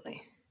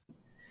 Absolutely.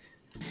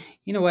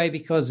 In a way,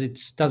 because it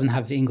doesn't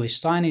have the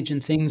English signage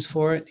and things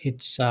for it,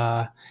 it's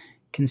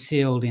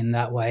concealed in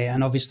that way,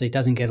 and obviously it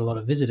doesn't get a lot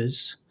of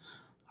visitors.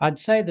 I'd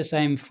say the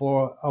same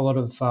for a lot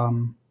of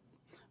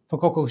for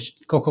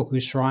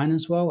Gokoku Shrine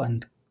as well,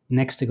 and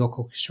next to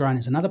Gokoku Shrine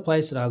is another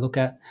place that I look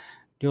at,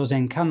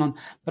 Ryozen Kannon.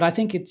 But I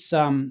think it's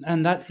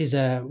and that is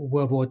a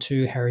World War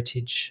II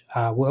heritage,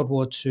 World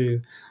War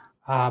II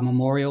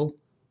memorial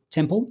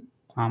temple,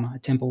 a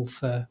temple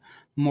for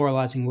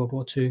memorializing World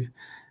War II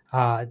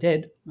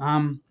dead.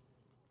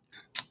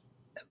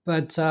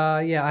 But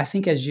yeah, I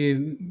think as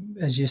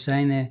you're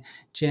saying there,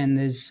 Jen,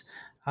 there's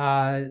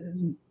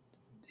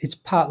it's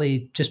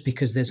partly just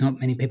because there's not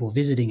many people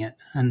visiting it,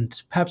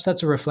 and perhaps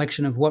that's a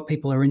reflection of what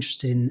people are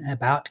interested in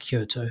about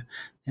Kyoto.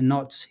 They're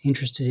not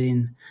interested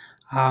in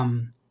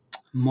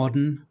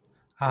modern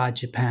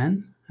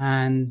Japan,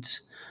 and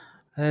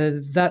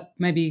that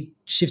maybe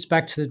shifts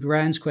back to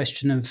Rand's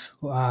question of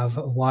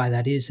why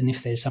that is, and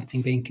if there's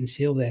something being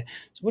concealed there.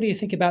 So, what do you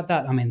think about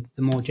that? I mean,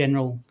 the more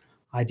general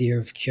idea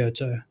of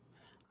Kyoto.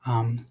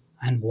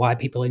 And why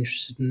people are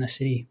interested in the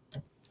city.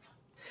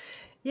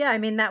 Yeah, I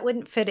mean, that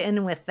wouldn't fit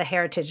in with the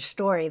heritage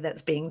story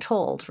that's being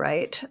told,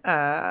 right?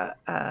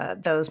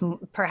 Those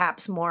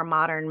perhaps more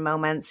modern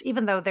moments,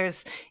 even though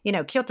there's,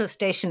 Kyoto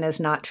Station is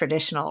not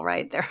traditional,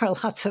 right? There are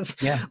lots of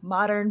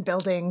modern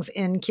buildings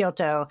in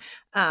Kyoto.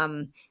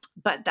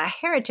 But the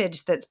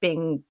heritage that's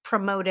being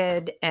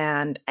promoted,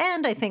 and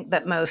I think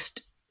that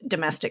most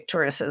domestic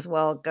tourists as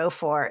well go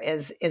for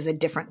is a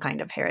different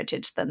kind of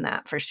heritage than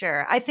that, for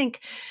sure. I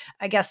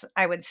guess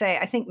I would say,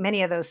 I think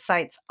many of those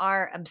sites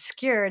are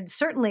obscured,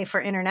 certainly for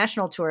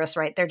international tourists,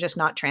 right? They're just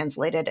not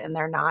translated, and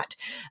they're not,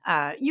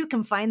 you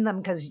can find them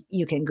because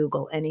you can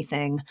Google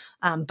anything,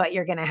 but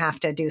you're going to have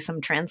to do some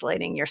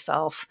translating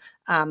yourself.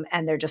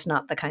 And they're just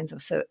not the kinds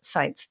of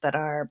sites that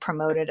are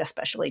promoted,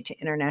 especially to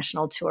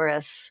international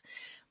tourists.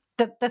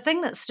 The thing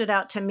that stood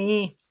out to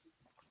me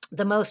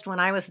the most when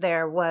I was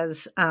there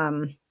was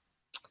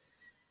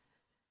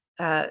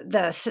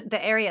the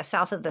area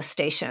south of the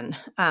station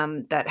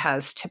that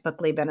has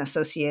typically been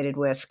associated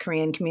with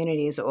Korean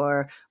communities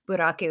or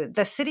Buraku.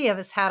 The city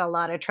has had a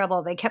lot of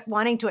trouble. They kept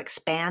wanting to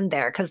expand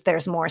there because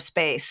there's more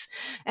space,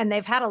 and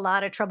they've had a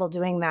lot of trouble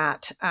doing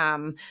that.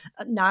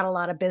 Not a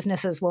lot of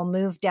businesses will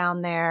move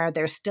down there.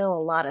 There's still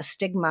a lot of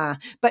stigma,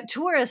 but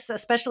tourists,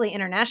 especially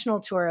international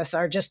tourists,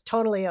 are just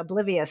totally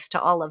oblivious to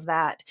all of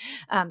that.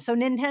 So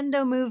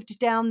Nintendo moved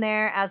down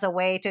there as a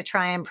way to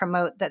try and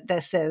promote that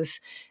this is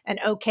an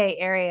okay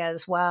area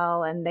as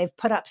well, and they've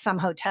put up some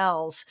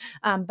hotels.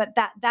 But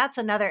that's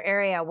another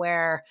area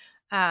where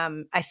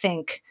I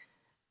think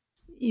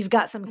you've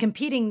got some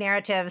competing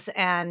narratives,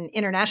 and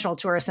international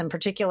tourists in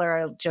particular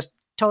are just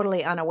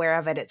totally unaware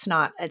of it. It's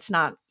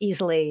not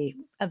easily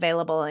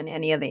available in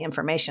any of the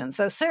information.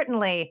 So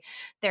certainly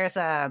there's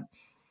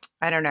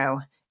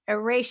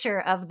erasure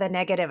of the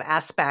negative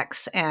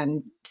aspects,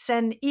 and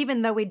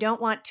even though we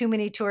don't want too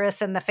many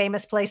tourists in the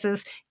famous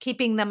places,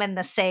 keeping them in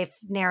the safe,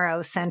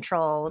 narrow,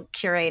 central,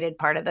 curated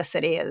part of the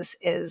city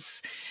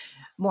is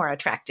more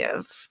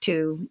attractive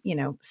to,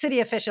 city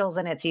officials,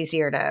 and it's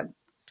easier to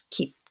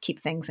keep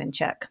things in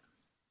check.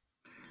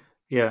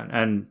 Yeah,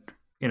 and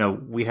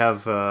we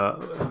have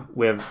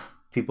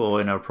people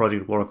in our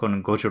project work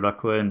on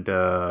Gojoraku and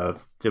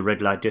the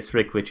red light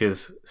district, which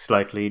is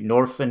slightly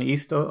north and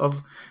east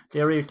of the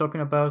area you're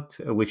talking about,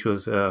 which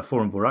was a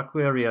former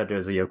Buraku area.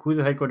 There's a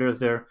Yakuza headquarters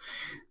there,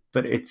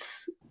 but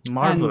it's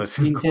marvelous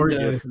and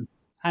gorgeous.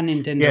 And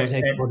Nintendo's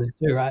headquarters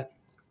too, right?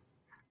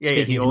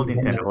 Yeah, the old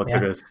Nintendo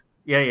headquarters.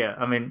 Yeah.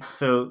 I mean,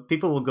 so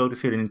people will go to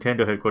see the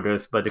Nintendo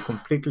headquarters, but they're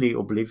completely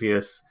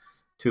oblivious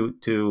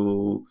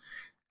to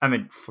I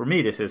mean, for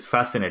me, this is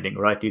fascinating,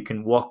 right? You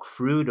can walk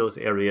through those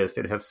areas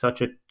that have such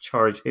a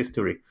charged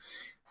history,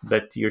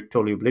 but you're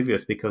totally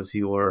oblivious because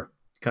you're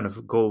kind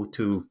of go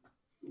to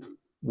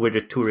where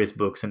the tourist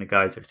books and the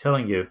guides are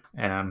telling you.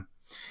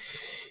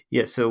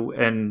 Just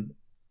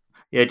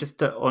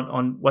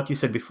on what you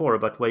said before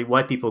about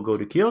why people go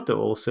to Kyoto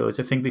also, it's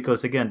a thing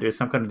because, again, there's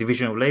some kind of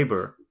division of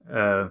labor.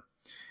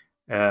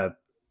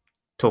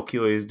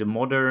 Tokyo is the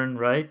modern,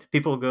 right?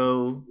 People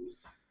go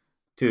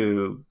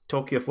to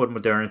Tokyo for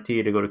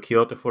modernity, they go to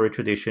Kyoto for a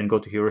tradition, go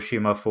to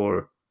Hiroshima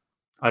for,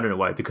 I don't know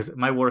why, because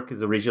my work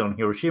is original in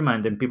Hiroshima,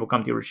 and then people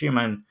come to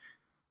Hiroshima and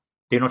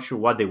they're not sure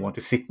what they want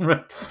to see,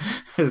 right?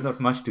 There's not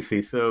much to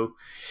see. So,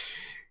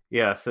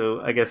 yeah,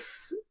 so I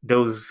guess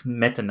those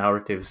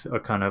meta-narratives are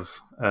kind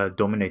of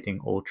dominating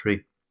all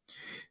three.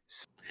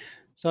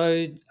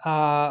 So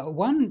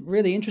one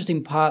really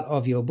interesting part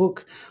of your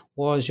book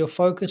was your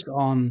focus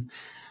on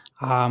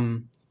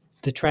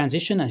the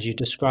transition, as you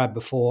described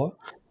before,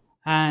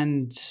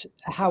 and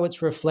how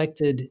it's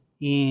reflected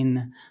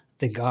in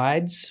the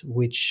guides,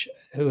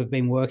 who have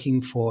been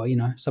working for,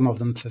 some of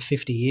them for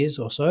 50 years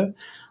or so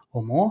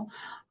or more,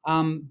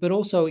 but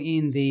also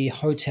in the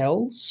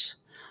hotels.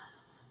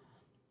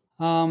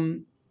 I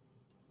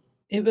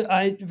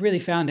really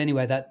found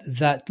anyway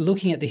that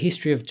looking at the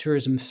history of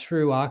tourism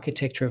through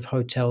architecture of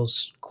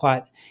hotels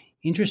quite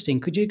interesting.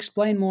 Could you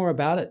explain more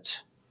about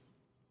it,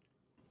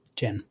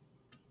 Jen?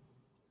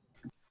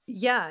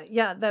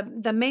 Yeah.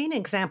 The main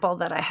example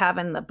that I have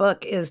in the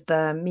book is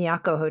the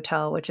Miyako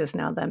Hotel, which is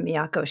now the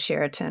Miyako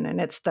Sheraton,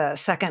 and it's the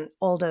second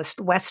oldest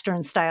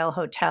Western style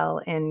hotel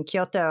in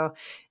Kyoto.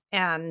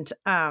 And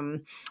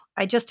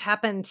I just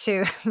happened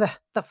to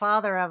the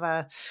father of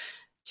a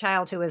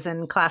child who was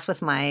in class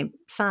with my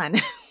son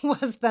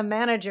was the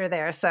manager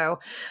there. So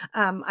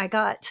I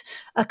got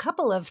a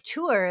couple of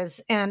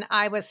tours, and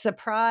I was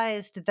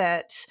surprised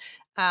that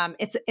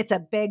it's a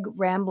big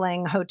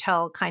rambling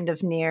hotel kind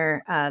of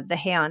near the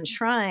Heian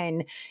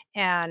Shrine.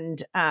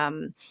 And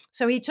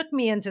so he took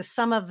me into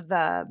some of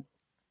the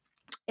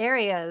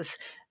areas.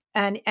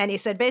 And he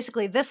said,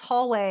 basically, this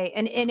hallway,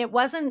 and it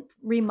wasn't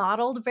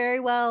remodeled very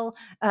well,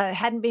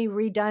 hadn't been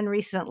redone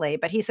recently,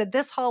 but he said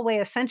this hallway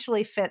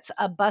essentially fits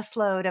a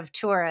busload of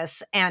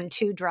tourists and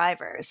 2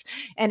 drivers.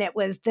 And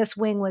this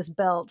wing was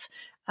built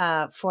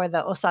for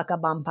the Osaka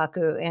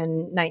Banpaku in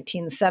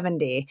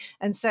 1970.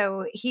 And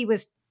so he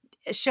was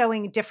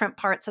showing different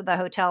parts of the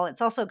hotel.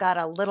 It's also got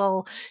a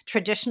little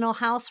traditional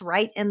house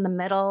right in the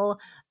middle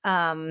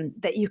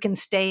that you can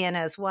stay in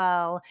as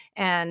well.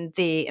 And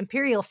the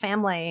imperial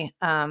family,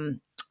 the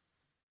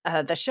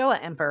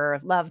Showa emperor,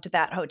 loved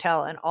that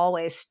hotel and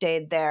always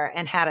stayed there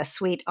and had a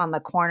suite on the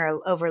corner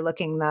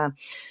overlooking the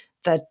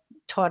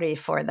Tori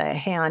for the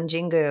Heian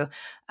Jingu.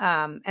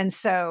 And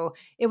so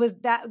it was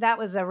that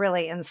was a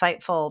really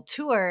insightful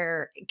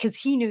tour because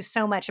he knew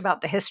so much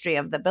about the history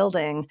of the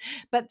building.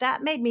 But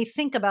that made me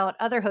think about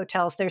other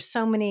hotels. There's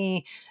so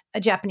many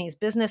Japanese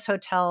business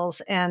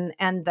hotels and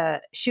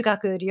the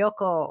Shugaku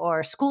Ryoko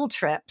or school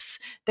trips.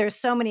 There's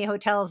so many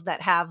hotels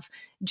that have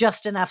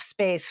just enough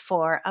space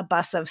for a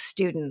bus of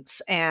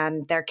students,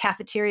 and their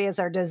cafeterias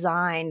are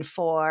designed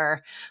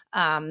for,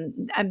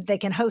 they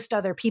can host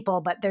other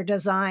people, but they're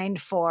designed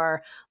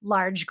for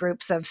large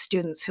groups of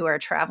students who are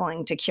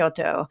traveling to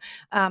Kyoto.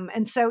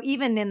 And so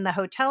even in the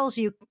hotels,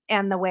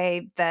 and the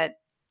way that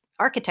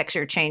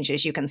architecture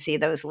changes, you can see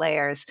those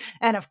layers.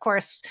 And of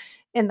course,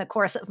 in the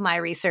course of my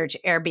research,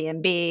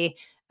 Airbnb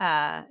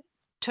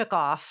took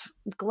off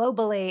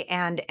globally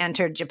and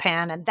entered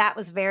Japan. And that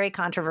was very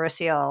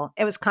controversial.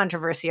 It was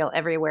controversial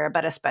everywhere,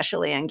 but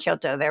especially in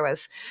Kyoto, there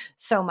was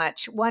so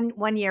much.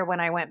 One year when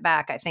I went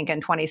back, I think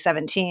in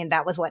 2017,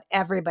 that was what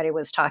everybody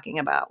was talking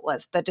about,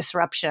 was the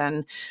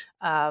disruption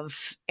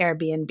of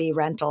Airbnb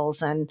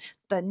rentals and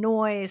the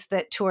noise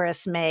that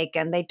tourists make,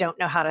 and they don't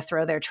know how to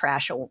throw their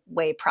trash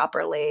away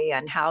properly,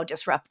 and how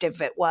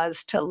disruptive it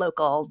was to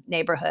local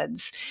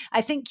neighborhoods.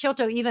 I think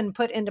Kyoto even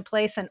put into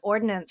place an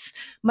ordinance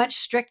much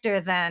stricter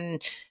than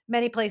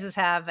many places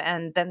have,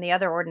 and then the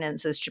other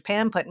ordinances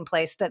Japan put in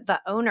place, that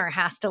the owner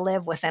has to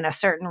live within a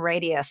certain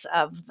radius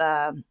of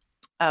the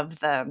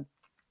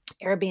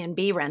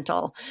Airbnb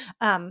rental.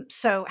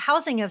 So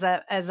housing is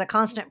a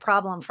constant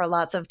problem for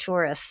lots of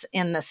tourists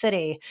in the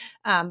city.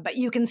 But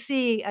you can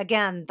see,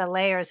 again, the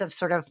layers of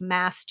sort of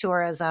mass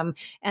tourism,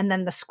 and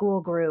then the school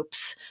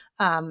groups,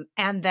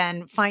 and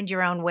then find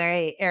your own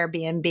way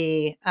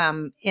Airbnb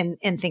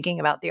in thinking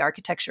about the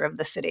architecture of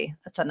the city.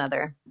 That's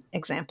another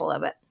example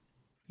of it.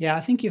 Yeah, I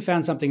think you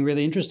found something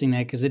really interesting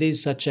there, because it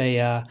is such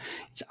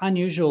it's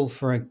unusual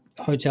for a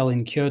hotel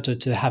in Kyoto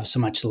to have so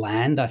much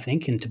land, I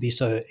think, and to be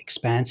so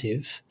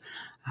expansive.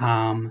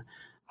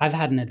 I've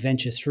had an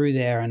adventure through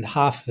there, and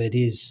half of it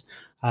is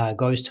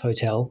Ghost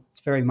Hotel.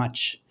 It's very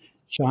much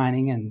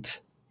Shining and,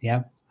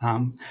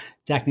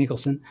 Jack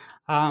Nicholson.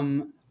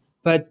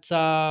 But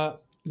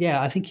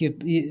I think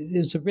it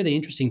was really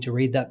interesting to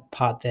read that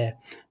part there.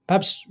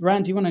 Perhaps,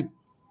 Ryan, do you want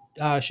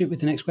to shoot with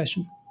the next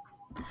question?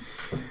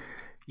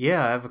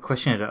 Yeah, I have a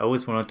question that I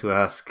always wanted to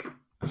ask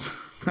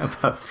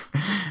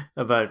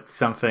about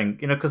something,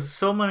 because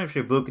so much of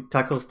your book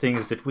tackles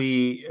things that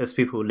we, as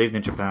people who lived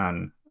in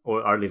Japan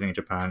or are living in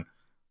Japan,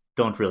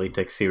 don't really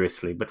take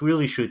seriously, but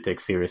really should take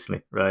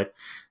seriously, right?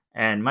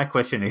 And my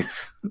question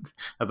is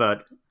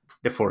about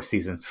the Four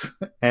Seasons.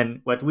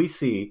 And what we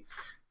see,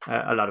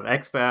 a lot of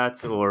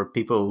expats or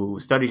people who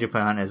study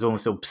Japan, as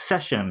almost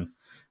obsession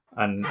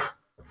on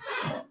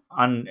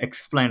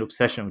unexplained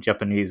obsession with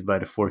Japanese by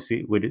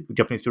with the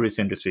Japanese tourist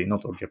industry,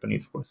 not all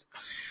Japanese, of course,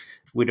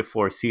 with the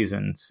Four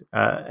Seasons.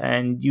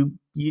 And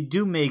you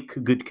do make a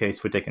good case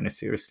for taking it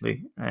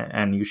seriously,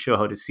 and you show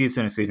how the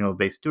season and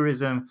seasonal-based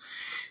tourism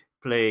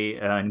play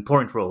an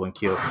important role in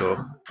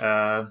Kyoto.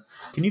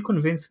 Can you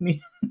convince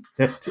me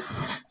that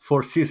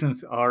Four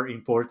Seasons are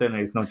important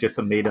and it's not just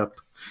a made-up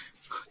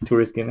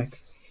tourist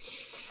gimmick?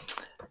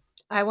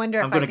 I wonder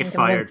if I'm going to get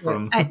fired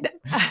from. I'm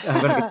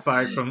going to get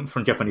fired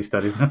from Japanese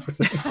studies now for a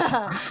second.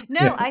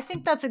 No, yeah. I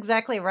think that's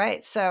exactly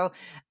right. So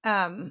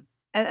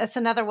it's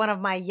another one of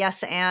my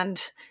yes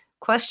and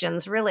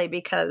questions, really,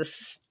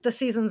 because the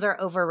seasons are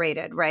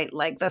overrated, right?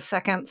 Like the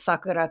second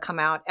Sakura come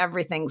out,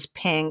 everything's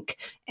pink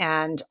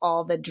and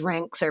all the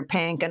drinks are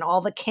pink and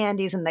all the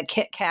candies and the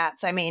Kit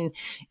Kats. I mean,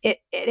 it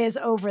is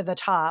over the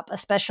top,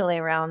 especially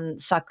around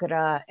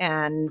Sakura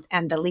and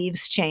the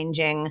leaves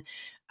changing.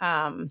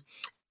 And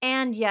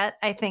yet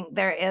I think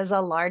there is a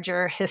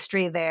larger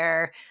history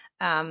there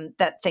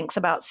that thinks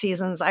about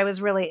seasons. I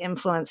was really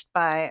influenced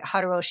by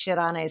Haruo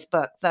Shirane's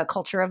book, The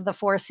Culture of the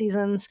Four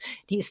Seasons.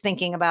 He's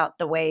thinking about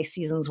the way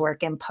seasons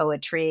work in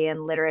poetry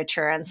and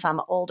literature and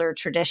some older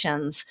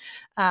traditions.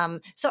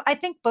 So I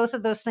think both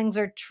of those things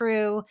are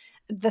true.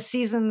 The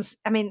seasons,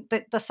 I mean,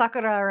 the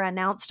sakura are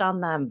announced on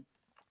the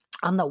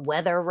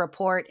weather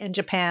report in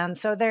Japan.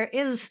 So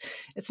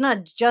it's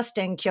not just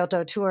in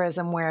Kyoto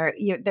tourism where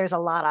there's a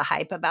lot of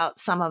hype about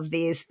some of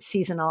these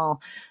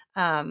seasonal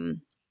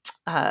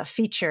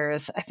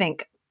features. I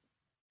think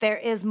there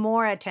is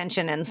more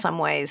attention in some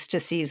ways to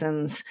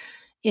seasons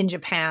in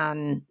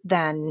Japan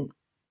than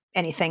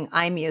anything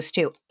I'm used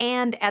to.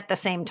 And at the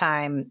same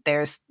time,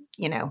 there's,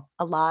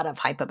 a lot of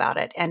hype about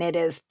it, and it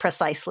is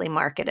precisely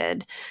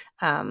marketed.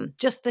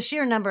 Just the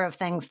sheer number of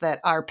things that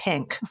are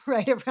pink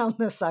right around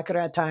the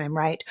sakura time,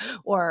 right?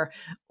 Or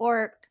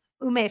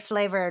ume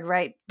flavored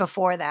right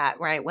before that,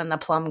 right? When the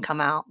plum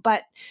come out.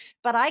 But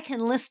I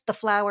can list the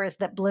flowers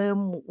that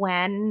bloom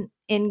when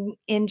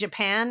in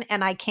Japan,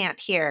 and I can't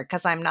here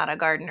because I'm not a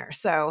gardener.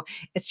 So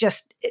it's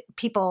just,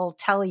 people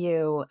tell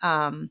you,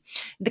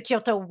 the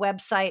Kyoto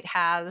website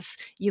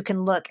you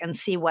can look and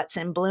see what's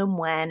in bloom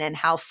when and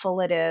how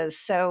full it is.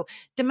 So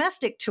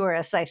domestic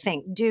tourists, I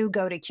think, do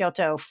go to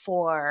Kyoto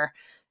for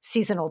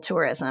seasonal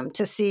tourism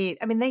to see.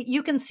 I mean,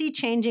 you can see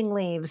changing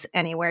leaves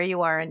anywhere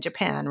you are in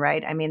Japan,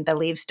 right? I mean, the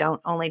leaves don't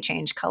only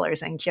change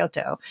colors in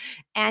Kyoto.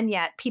 And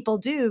yet people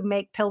do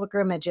make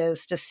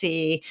pilgrimages to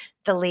see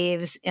the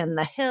leaves in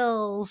the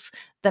hills,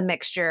 the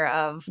mixture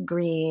of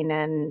green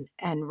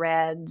and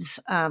reds,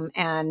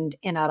 and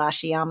in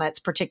Arashiyama, it's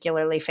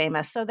particularly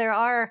famous. So there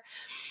are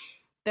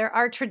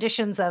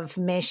traditions of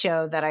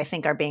meisho that I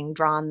think are being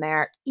drawn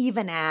there,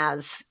 even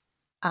as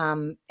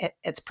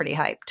it's pretty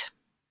hyped.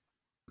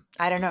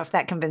 I don't know if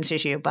that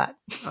convinces you, but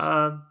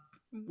yeah,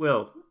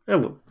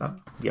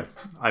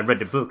 I read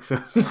the book, so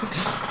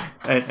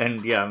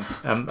and yeah,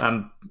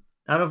 I'm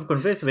out of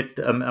convinced. But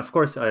of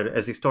course,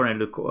 as a historian, I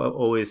look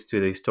always to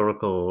the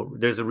historical.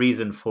 There's a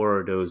reason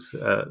for those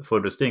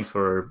things.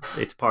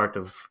 It's part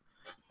of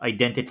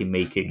identity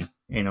making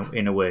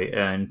in a way.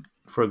 And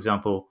for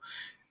example,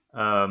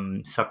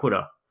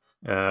 sakura,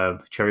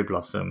 cherry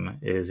blossom,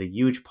 is a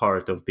huge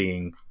part of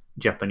being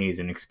Japanese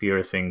and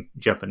experiencing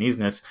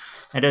Japaneseness,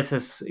 and this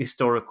has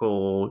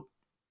historical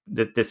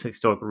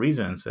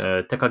reasons.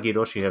 Takagi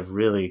Roshi have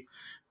really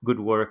good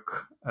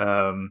work. Do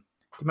you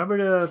remember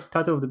the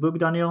title of the book,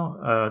 Daniel?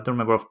 I don't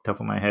remember off the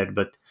top of my head,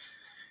 but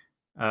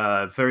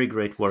very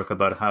great work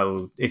about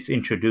how it's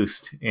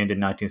introduced in the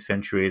 19th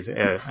century as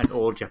an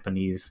all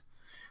Japanese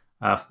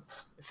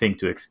thing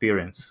to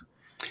experience.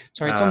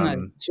 Sorry, it's on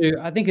the two.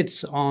 I think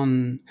it's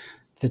on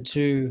the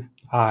two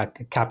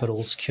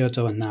capitals,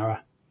 Kyoto and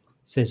Nara.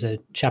 There's a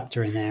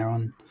chapter in there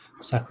on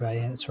sakura.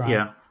 Yeah, that's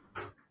right.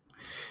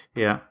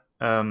 Yeah.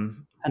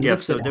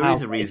 So there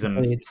is a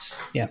reason.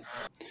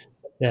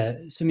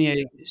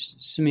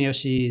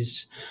 Sumiyoshi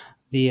is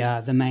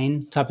the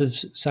main type of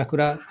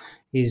sakura.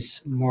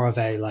 Is more of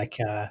a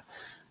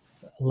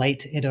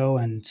late Edo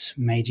and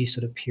Meiji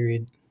sort of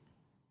period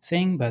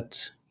thing,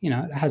 but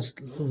it has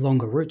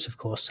longer roots. Of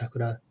course,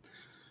 sakura.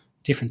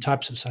 Different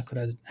types of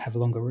sakura have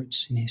longer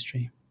roots in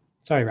history.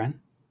 Sorry, Ran.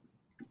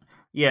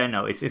 Yeah,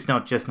 no, it's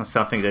not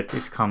something that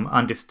has come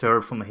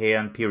undisturbed from the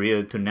Heian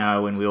period to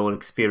now, and we all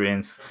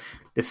experience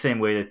the same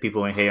way that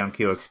people in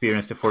Heian-kyo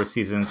experience the Four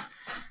Seasons,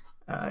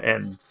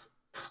 and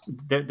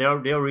there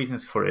are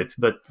reasons for it.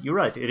 But you're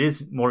right; it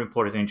is more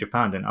important in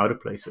Japan than other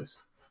places.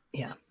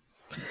 Yeah.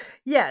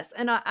 Yes,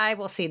 and I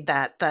will see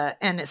that.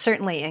 And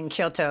certainly in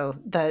Kyoto,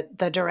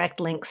 the direct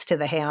links to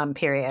the Heian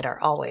period are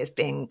always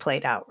being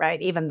played out,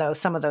 right? Even though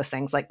some of those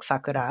things like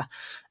sakura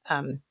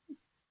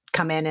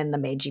come in the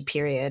Meiji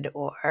period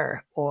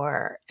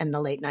or in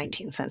the late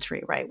 19th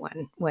century, right?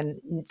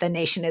 When the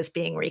nation is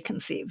being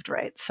reconceived,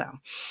 right? So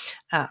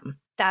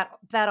that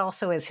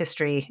also is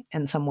history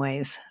in some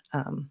ways.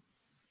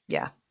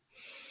 Yeah.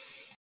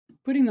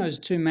 Putting those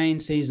two main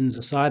seasons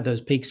aside,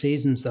 those peak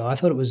seasons, though, I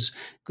thought it was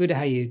good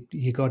how you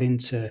got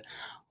into,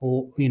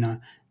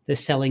 the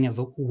selling of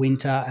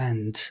winter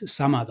and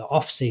summer, the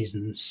off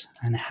seasons,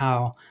 and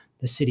how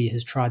the city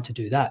has tried to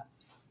do that.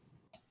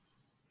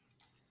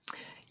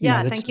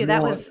 Yeah, thank you.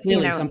 That was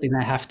really something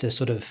they have to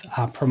sort of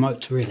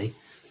promote, really.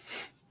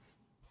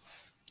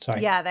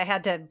 Sorry. Yeah, they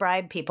had to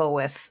bribe people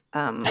with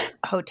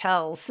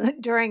hotels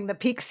during the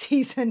peak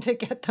season to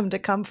get them to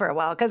come for a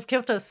while because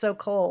Kyoto's so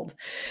cold.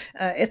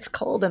 It's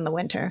cold in the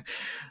winter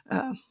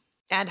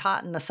and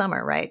hot in the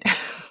summer, right?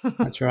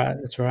 That's right.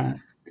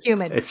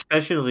 Humid.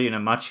 Especially in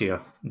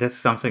Amachiya. That's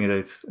something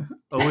that's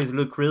always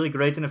look really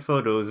great in the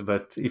photos,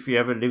 but if you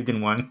ever lived in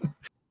one,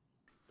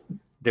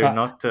 they're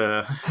not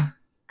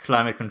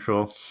climate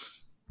control.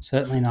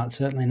 Certainly not.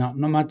 Not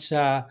much.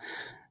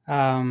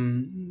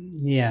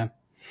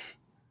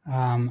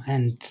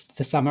 And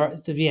the summer,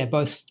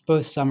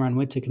 both summer and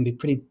winter can be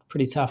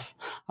pretty tough.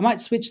 I might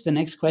switch to the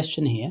next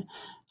question here.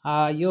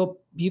 You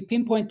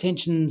pinpoint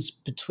tensions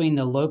between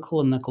the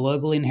local and the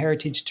global in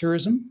heritage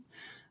tourism,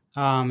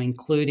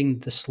 including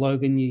the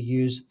slogan you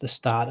use at the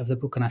start of the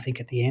book and I think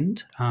at the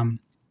end.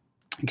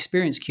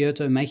 Experience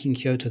Kyoto, making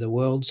Kyoto the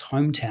world's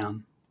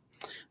hometown,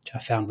 which I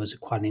found was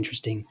quite an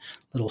interesting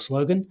little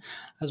slogan,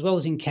 as well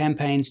as in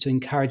campaigns to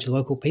encourage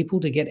local people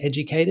to get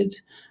educated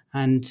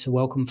and to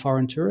welcome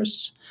foreign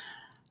tourists.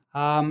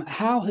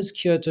 How has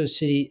Kyoto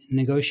City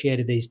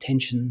negotiated these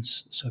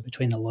tensions, so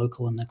between the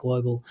local and the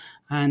global,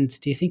 and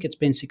do you think it's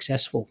been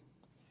successful?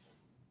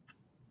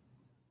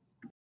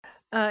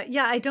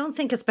 Yeah, I don't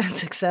think it's been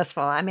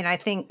successful. I mean, I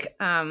think,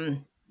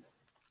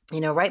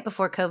 right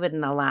before COVID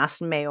in the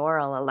last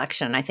mayoral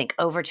election, I think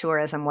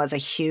over-tourism was a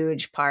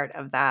huge part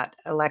of that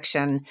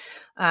election.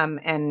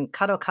 And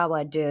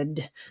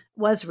Kadokawa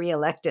was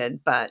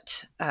reelected,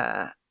 but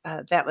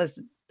that was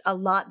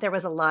there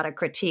was a lot of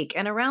critique.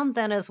 And around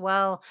then as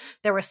well,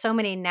 there were so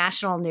many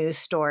national news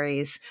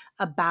stories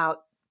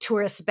about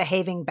tourists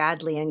behaving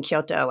badly in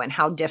Kyoto and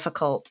how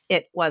difficult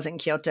it was in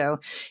Kyoto.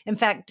 In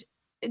fact,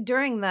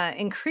 during the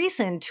increase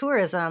in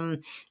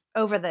tourism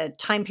over the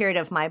time period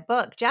of my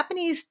book,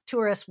 Japanese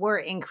tourists were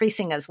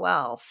increasing as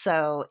well.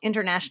 So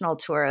international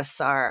tourists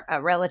are a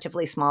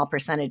relatively small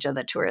percentage of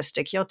the tourists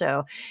to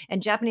Kyoto.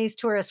 And Japanese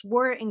tourists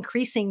were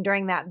increasing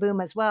during that boom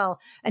as well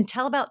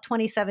until about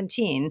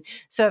 2017.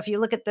 So if you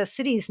look at the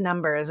city's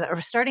numbers,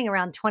 starting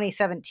around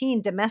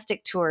 2017,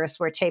 domestic tourists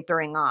were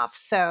tapering off.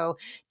 So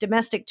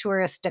domestic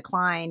tourists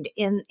declined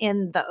in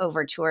the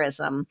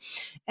over-tourism.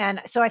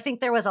 And so I think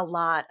there was a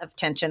lot of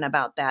tension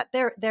about that.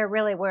 There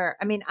really were.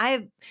 I mean,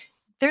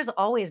 there's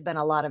always been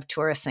a lot of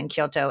tourists in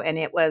Kyoto, and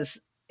it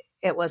was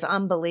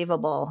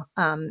unbelievable,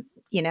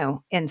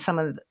 in some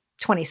of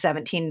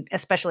 2017,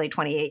 especially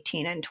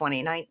 2018 and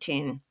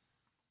 2019.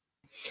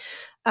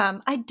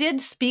 I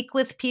did speak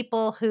with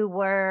people who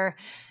were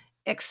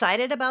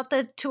excited about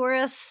the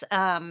tourists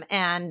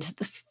and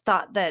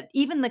thought that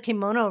even the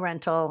kimono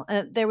rental,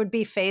 there would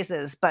be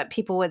phases, but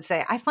people would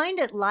say, I find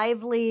it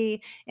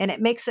lively and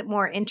it makes it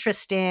more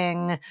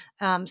interesting.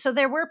 So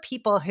there were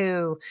people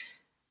who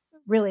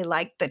really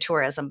liked the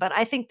tourism, but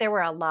I think there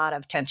were a lot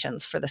of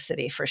tensions for the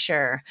city for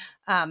sure.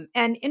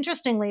 And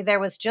interestingly, there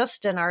was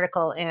just an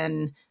article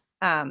in,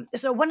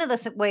 so one of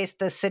the ways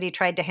the city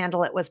tried to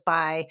handle it was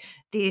by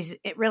these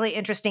really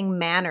interesting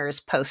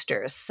manners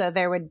posters. So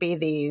there would be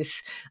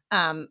these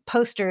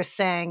posters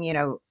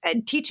saying,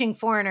 teaching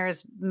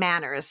foreigners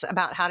manners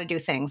about how to do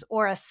things,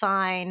 or a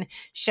sign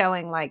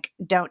showing like,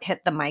 don't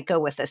hit the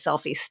maiko with a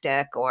selfie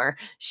stick, or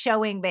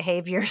showing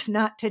behaviors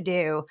not to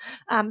do.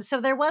 So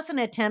there was an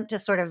attempt to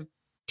sort of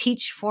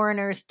teach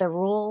foreigners the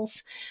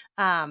rules.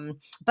 But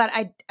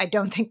I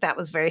don't think that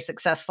was very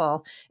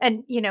successful.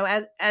 And,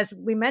 as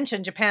we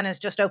mentioned, Japan is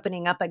just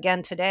opening up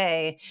again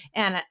today.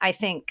 And I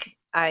think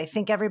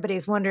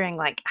everybody's wondering,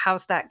 like,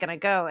 how's that going to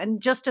go?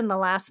 And just in the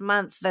last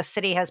month, the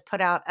city has put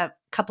out a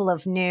couple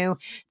of new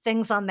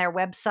things on their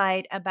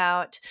website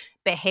about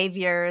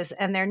behaviors.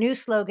 And their new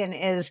slogan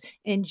is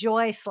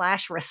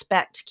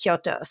enjoy/respect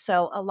Kyoto.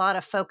 So a lot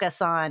of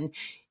focus on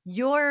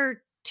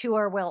your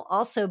tour will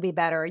also be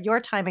better. Your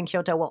time in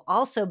Kyoto will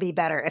also be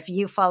better if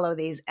you follow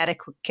these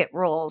etiquette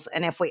rules.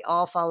 And if we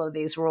all follow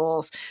these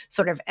rules,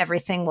 sort of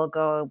everything will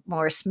go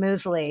more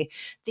smoothly.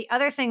 The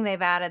other thing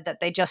they've added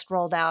that they just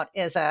rolled out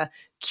is a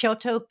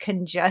Kyoto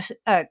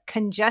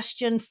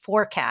congestion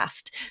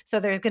forecast. So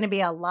there's going to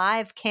be a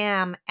live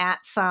cam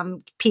at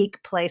some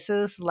peak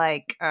places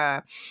like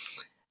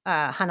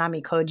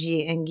Hanami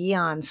Koji in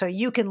Gion. So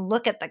you can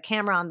look at the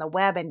camera on the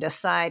web and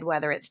decide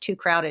whether it's too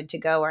crowded to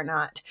go or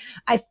not.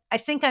 I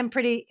think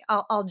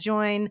I'll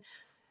join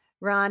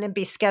Ron and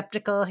be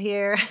skeptical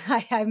here.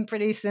 I'm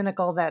pretty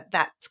cynical that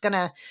that's going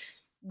to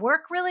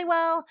work really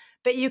well,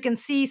 but you can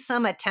see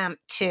some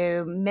attempt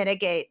to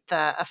mitigate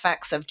the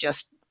effects of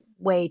just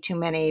way too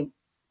many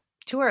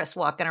tourists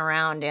walking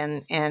around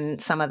in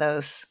some of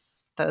those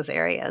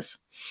areas.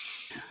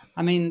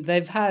 I mean,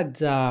 they've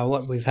had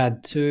we've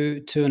had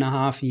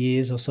 2.5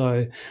 years or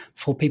so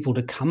for people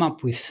to come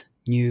up with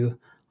new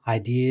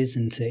ideas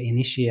and to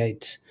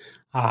initiate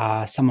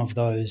some of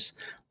those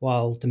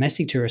while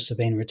domestic tourists have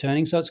been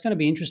returning. So it's going to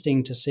be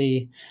interesting to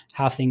see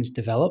how things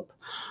develop.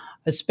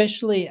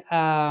 especially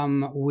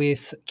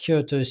with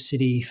Kyoto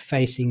City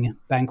facing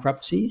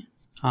bankruptcy.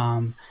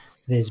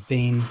 There's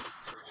been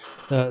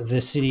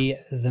the city,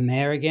 the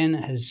mayor again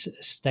has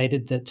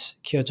stated that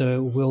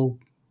Kyoto will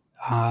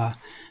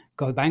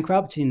go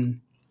bankrupt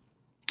in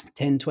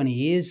 10, 20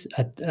 years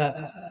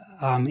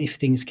if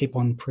things keep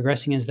on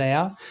progressing as they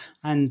are.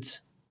 And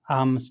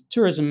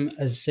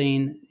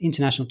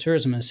international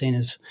tourism is seen,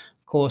 of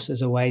course,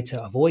 as a way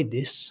to avoid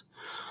this.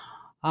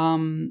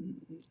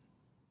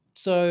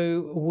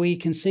 So we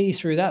can see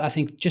through that, I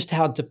think, just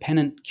how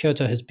dependent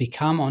Kyoto has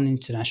become on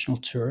international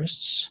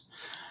tourists.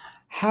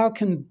 How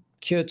can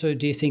Kyoto,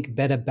 do you think,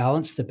 better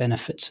balance the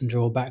benefits and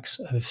drawbacks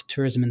of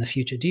tourism in the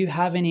future? Do you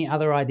have any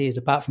other ideas,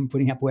 apart from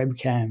putting up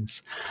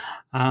webcams,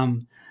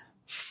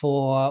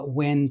 for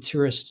when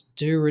tourists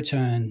do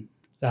return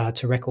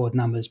to record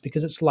numbers?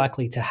 Because it's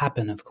likely to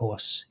happen, of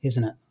course,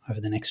 isn't it,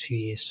 over the next few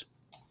years?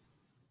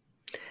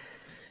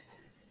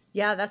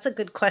 Yeah, that's a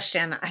good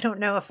question. I don't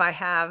know if I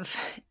have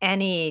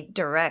any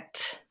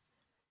direct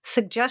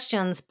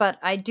suggestions, but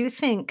I do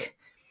think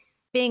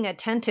being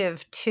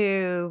attentive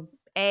to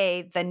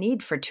the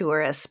need for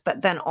tourists,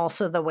 but then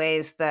also the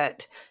ways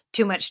that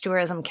too much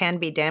tourism can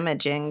be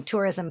damaging,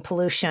 tourism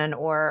pollution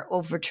or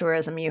over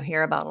tourism you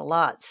hear about a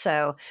lot.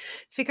 So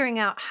figuring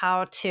out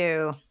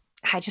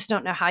I just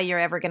don't know how you're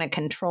ever going to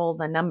control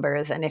the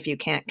numbers. And if you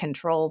can't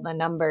control the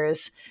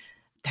numbers,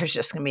 there's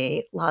just going to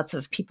be lots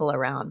of people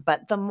around.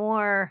 But the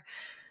more,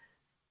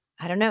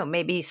 I don't know,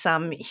 maybe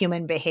some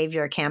human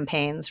behavior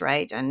campaigns,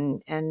 right?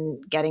 And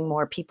getting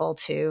more people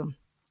to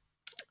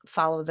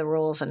follow the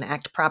rules and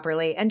act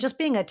properly and just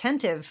being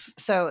attentive.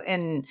 So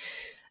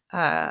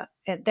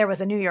there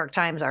was a New York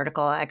Times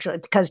article, actually,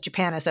 because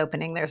Japan is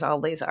opening, there's all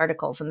these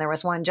articles. And there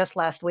was one just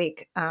last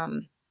week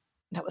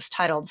that was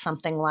titled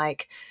something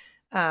like,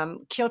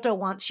 Kyoto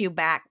wants you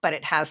back, but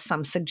it has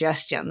some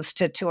suggestions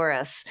to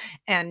tourists.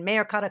 And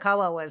Mayor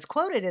Kadakawa was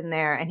quoted in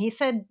there, and he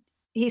said,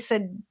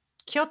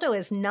 Kyoto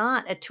is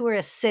not a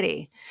tourist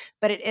city,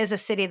 but it is a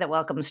city that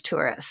welcomes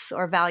tourists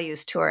or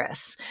values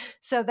tourists.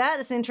 So that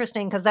is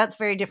interesting because that's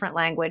very different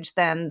language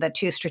than the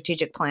two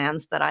strategic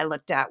plans that I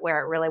looked at, where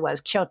it really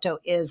was Kyoto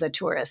is a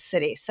tourist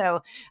city.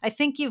 So I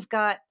think you've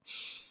got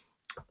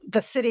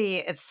the city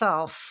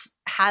itself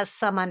has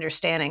some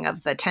understanding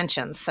of the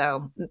tensions.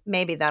 So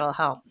maybe that'll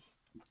help.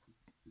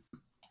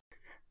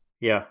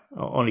 Yeah,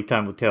 only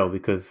time will tell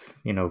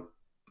because,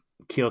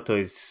 Kyoto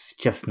is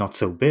just not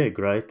so big,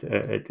 right?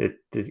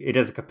 It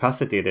has a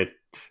capacity that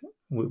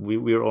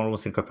we're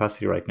almost in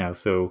capacity right now.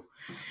 So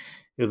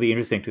it'll be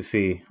interesting to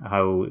see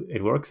how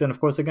it works. And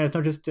of course, again, it's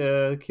not just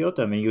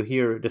Kyoto. I mean, you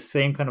hear the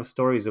same kind of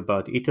stories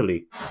about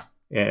Italy,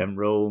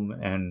 Rome,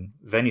 and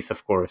Venice,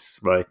 of course,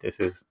 right? This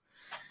is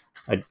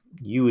a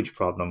huge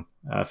problem.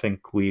 I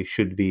think we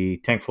should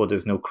be thankful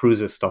there's no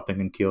cruises stopping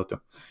in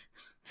Kyoto.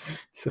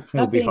 So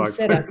that being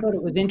said, I thought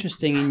it was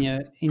interesting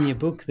in your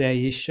book there,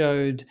 you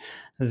showed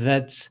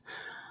that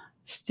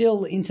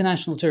still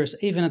international tourists,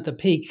 even at the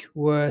peak,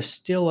 were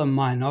still a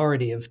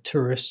minority of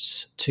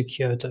tourists to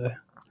Kyoto.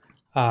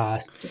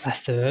 A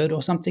third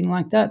or something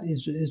like that.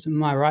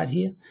 Am I right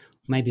here?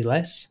 Maybe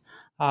less.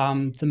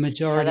 The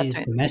majority is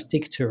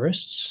domestic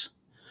tourists.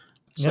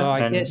 So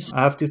I guess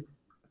I have to.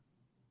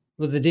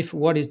 Well,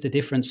 what is the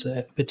difference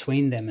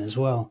between them as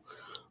well?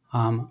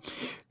 And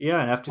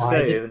I have to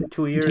say,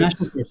 2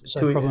 years,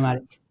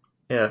 problematic.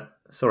 Yeah,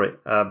 sorry.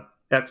 I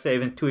have to say,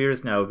 even 2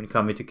 years now, I've been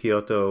coming to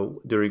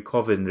Kyoto during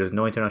COVID, and there's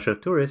no international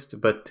tourists,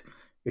 but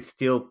it's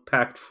still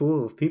packed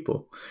full of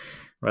people,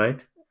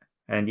 right?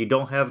 And you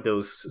don't have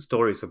those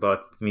stories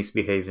about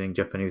misbehaving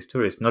Japanese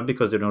tourists, not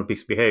because they don't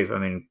misbehave. I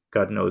mean,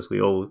 God knows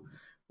we all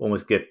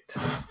almost get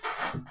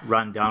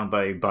run down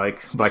by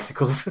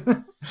bicycles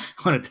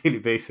on a daily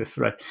basis,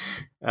 right?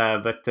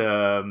 But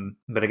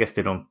I guess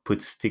they don't put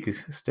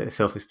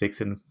selfie sticks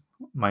in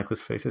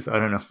Michael's faces. I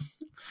don't know.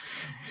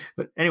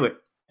 But anyway,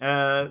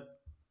 I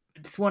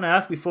just want to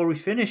ask before we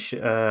finish,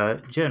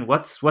 Jen,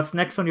 what's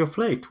next on your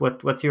plate?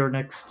 What's your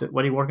next?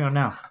 What are you working on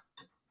now?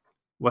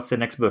 What's the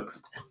next book?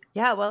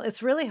 Yeah, well,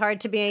 it's really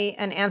hard to be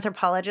an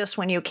anthropologist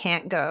when you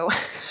can't go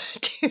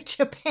to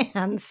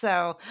Japan.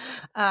 So,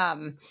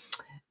 and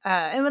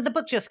the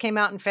book just came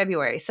out in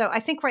February. So I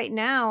think right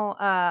now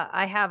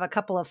I have a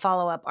couple of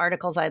follow-up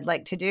articles I'd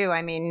like to do.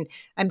 I mean,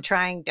 I'm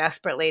trying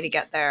desperately to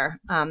get there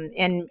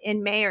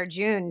in May or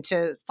June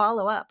to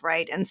follow up,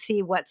 right, and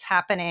see what's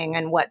happening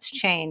and what's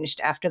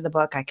changed after the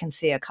book. I can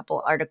see a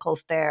couple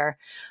articles there.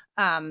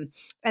 And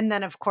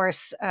then, of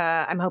course,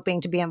 I'm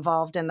hoping to be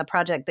involved in the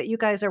project that you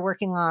guys are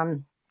working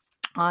on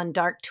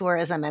dark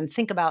tourism and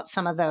think about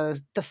some of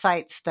the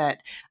sites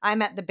that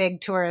I'm at the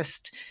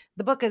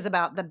book is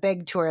about the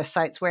big tourist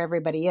sites where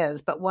everybody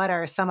is, but what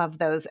are some of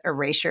those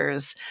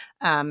erasures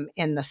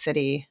in the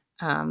city?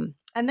 And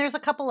there's a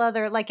couple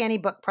other, like any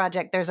book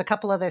project, there's a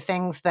couple other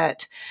things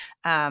that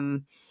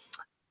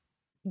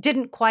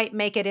didn't quite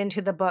make it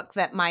into the book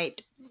that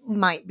might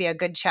might be a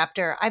good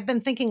chapter. I've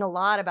been thinking a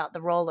lot about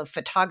the role of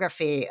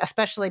photography,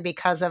 especially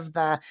because of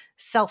the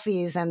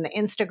selfies and the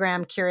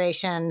Instagram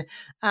curation,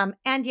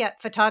 and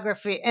yet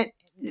photography. And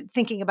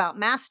thinking about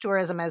mass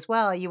tourism as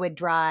well, you would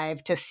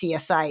drive to see a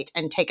site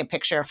and take a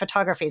picture.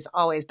 Photography has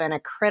always been a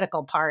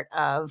critical part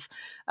of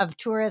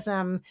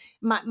tourism.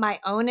 My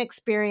own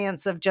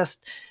experience of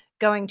just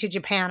going to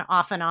Japan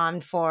off and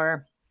on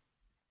for,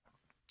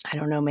 I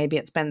don't know, maybe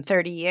it's been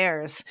 30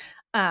 years.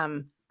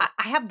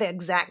 I have the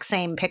exact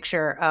same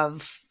picture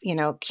of,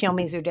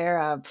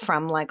 Kiyomizu-dera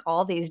from like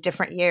all these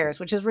different years,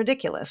 which is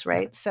ridiculous,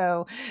 right?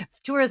 So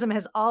tourism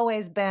has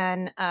always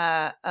been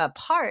a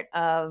part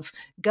of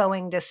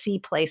going to see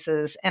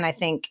places. And I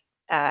think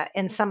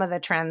in some of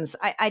the trends,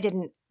 I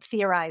didn't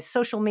theorize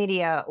social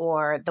media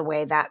or the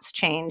way that's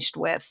changed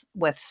with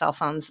cell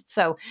phones.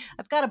 So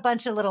I've got a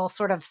bunch of little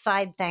sort of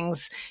side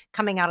things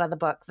coming out of the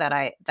book that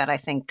I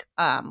think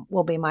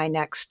will be my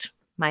next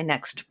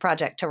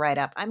project to write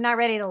up. I'm not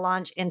ready to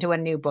launch into a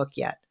new book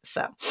yet.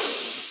 So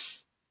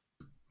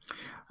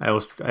I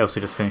also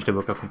just finished the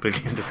book. I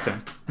completely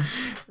understand.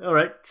 All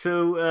right.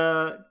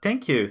 So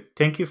thank you.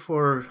 Thank you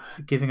for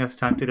giving us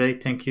time today.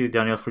 Thank you,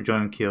 Daniel, for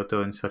joining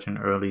Kyoto in such an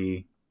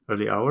early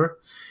hour.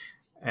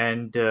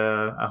 And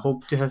I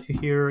hope to have you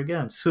here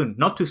again soon.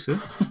 Not too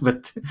soon,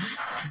 but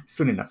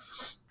soon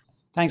enough.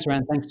 Thanks,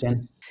 Ran. Thanks,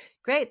 Jen.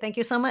 Great. Thank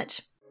you so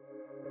much.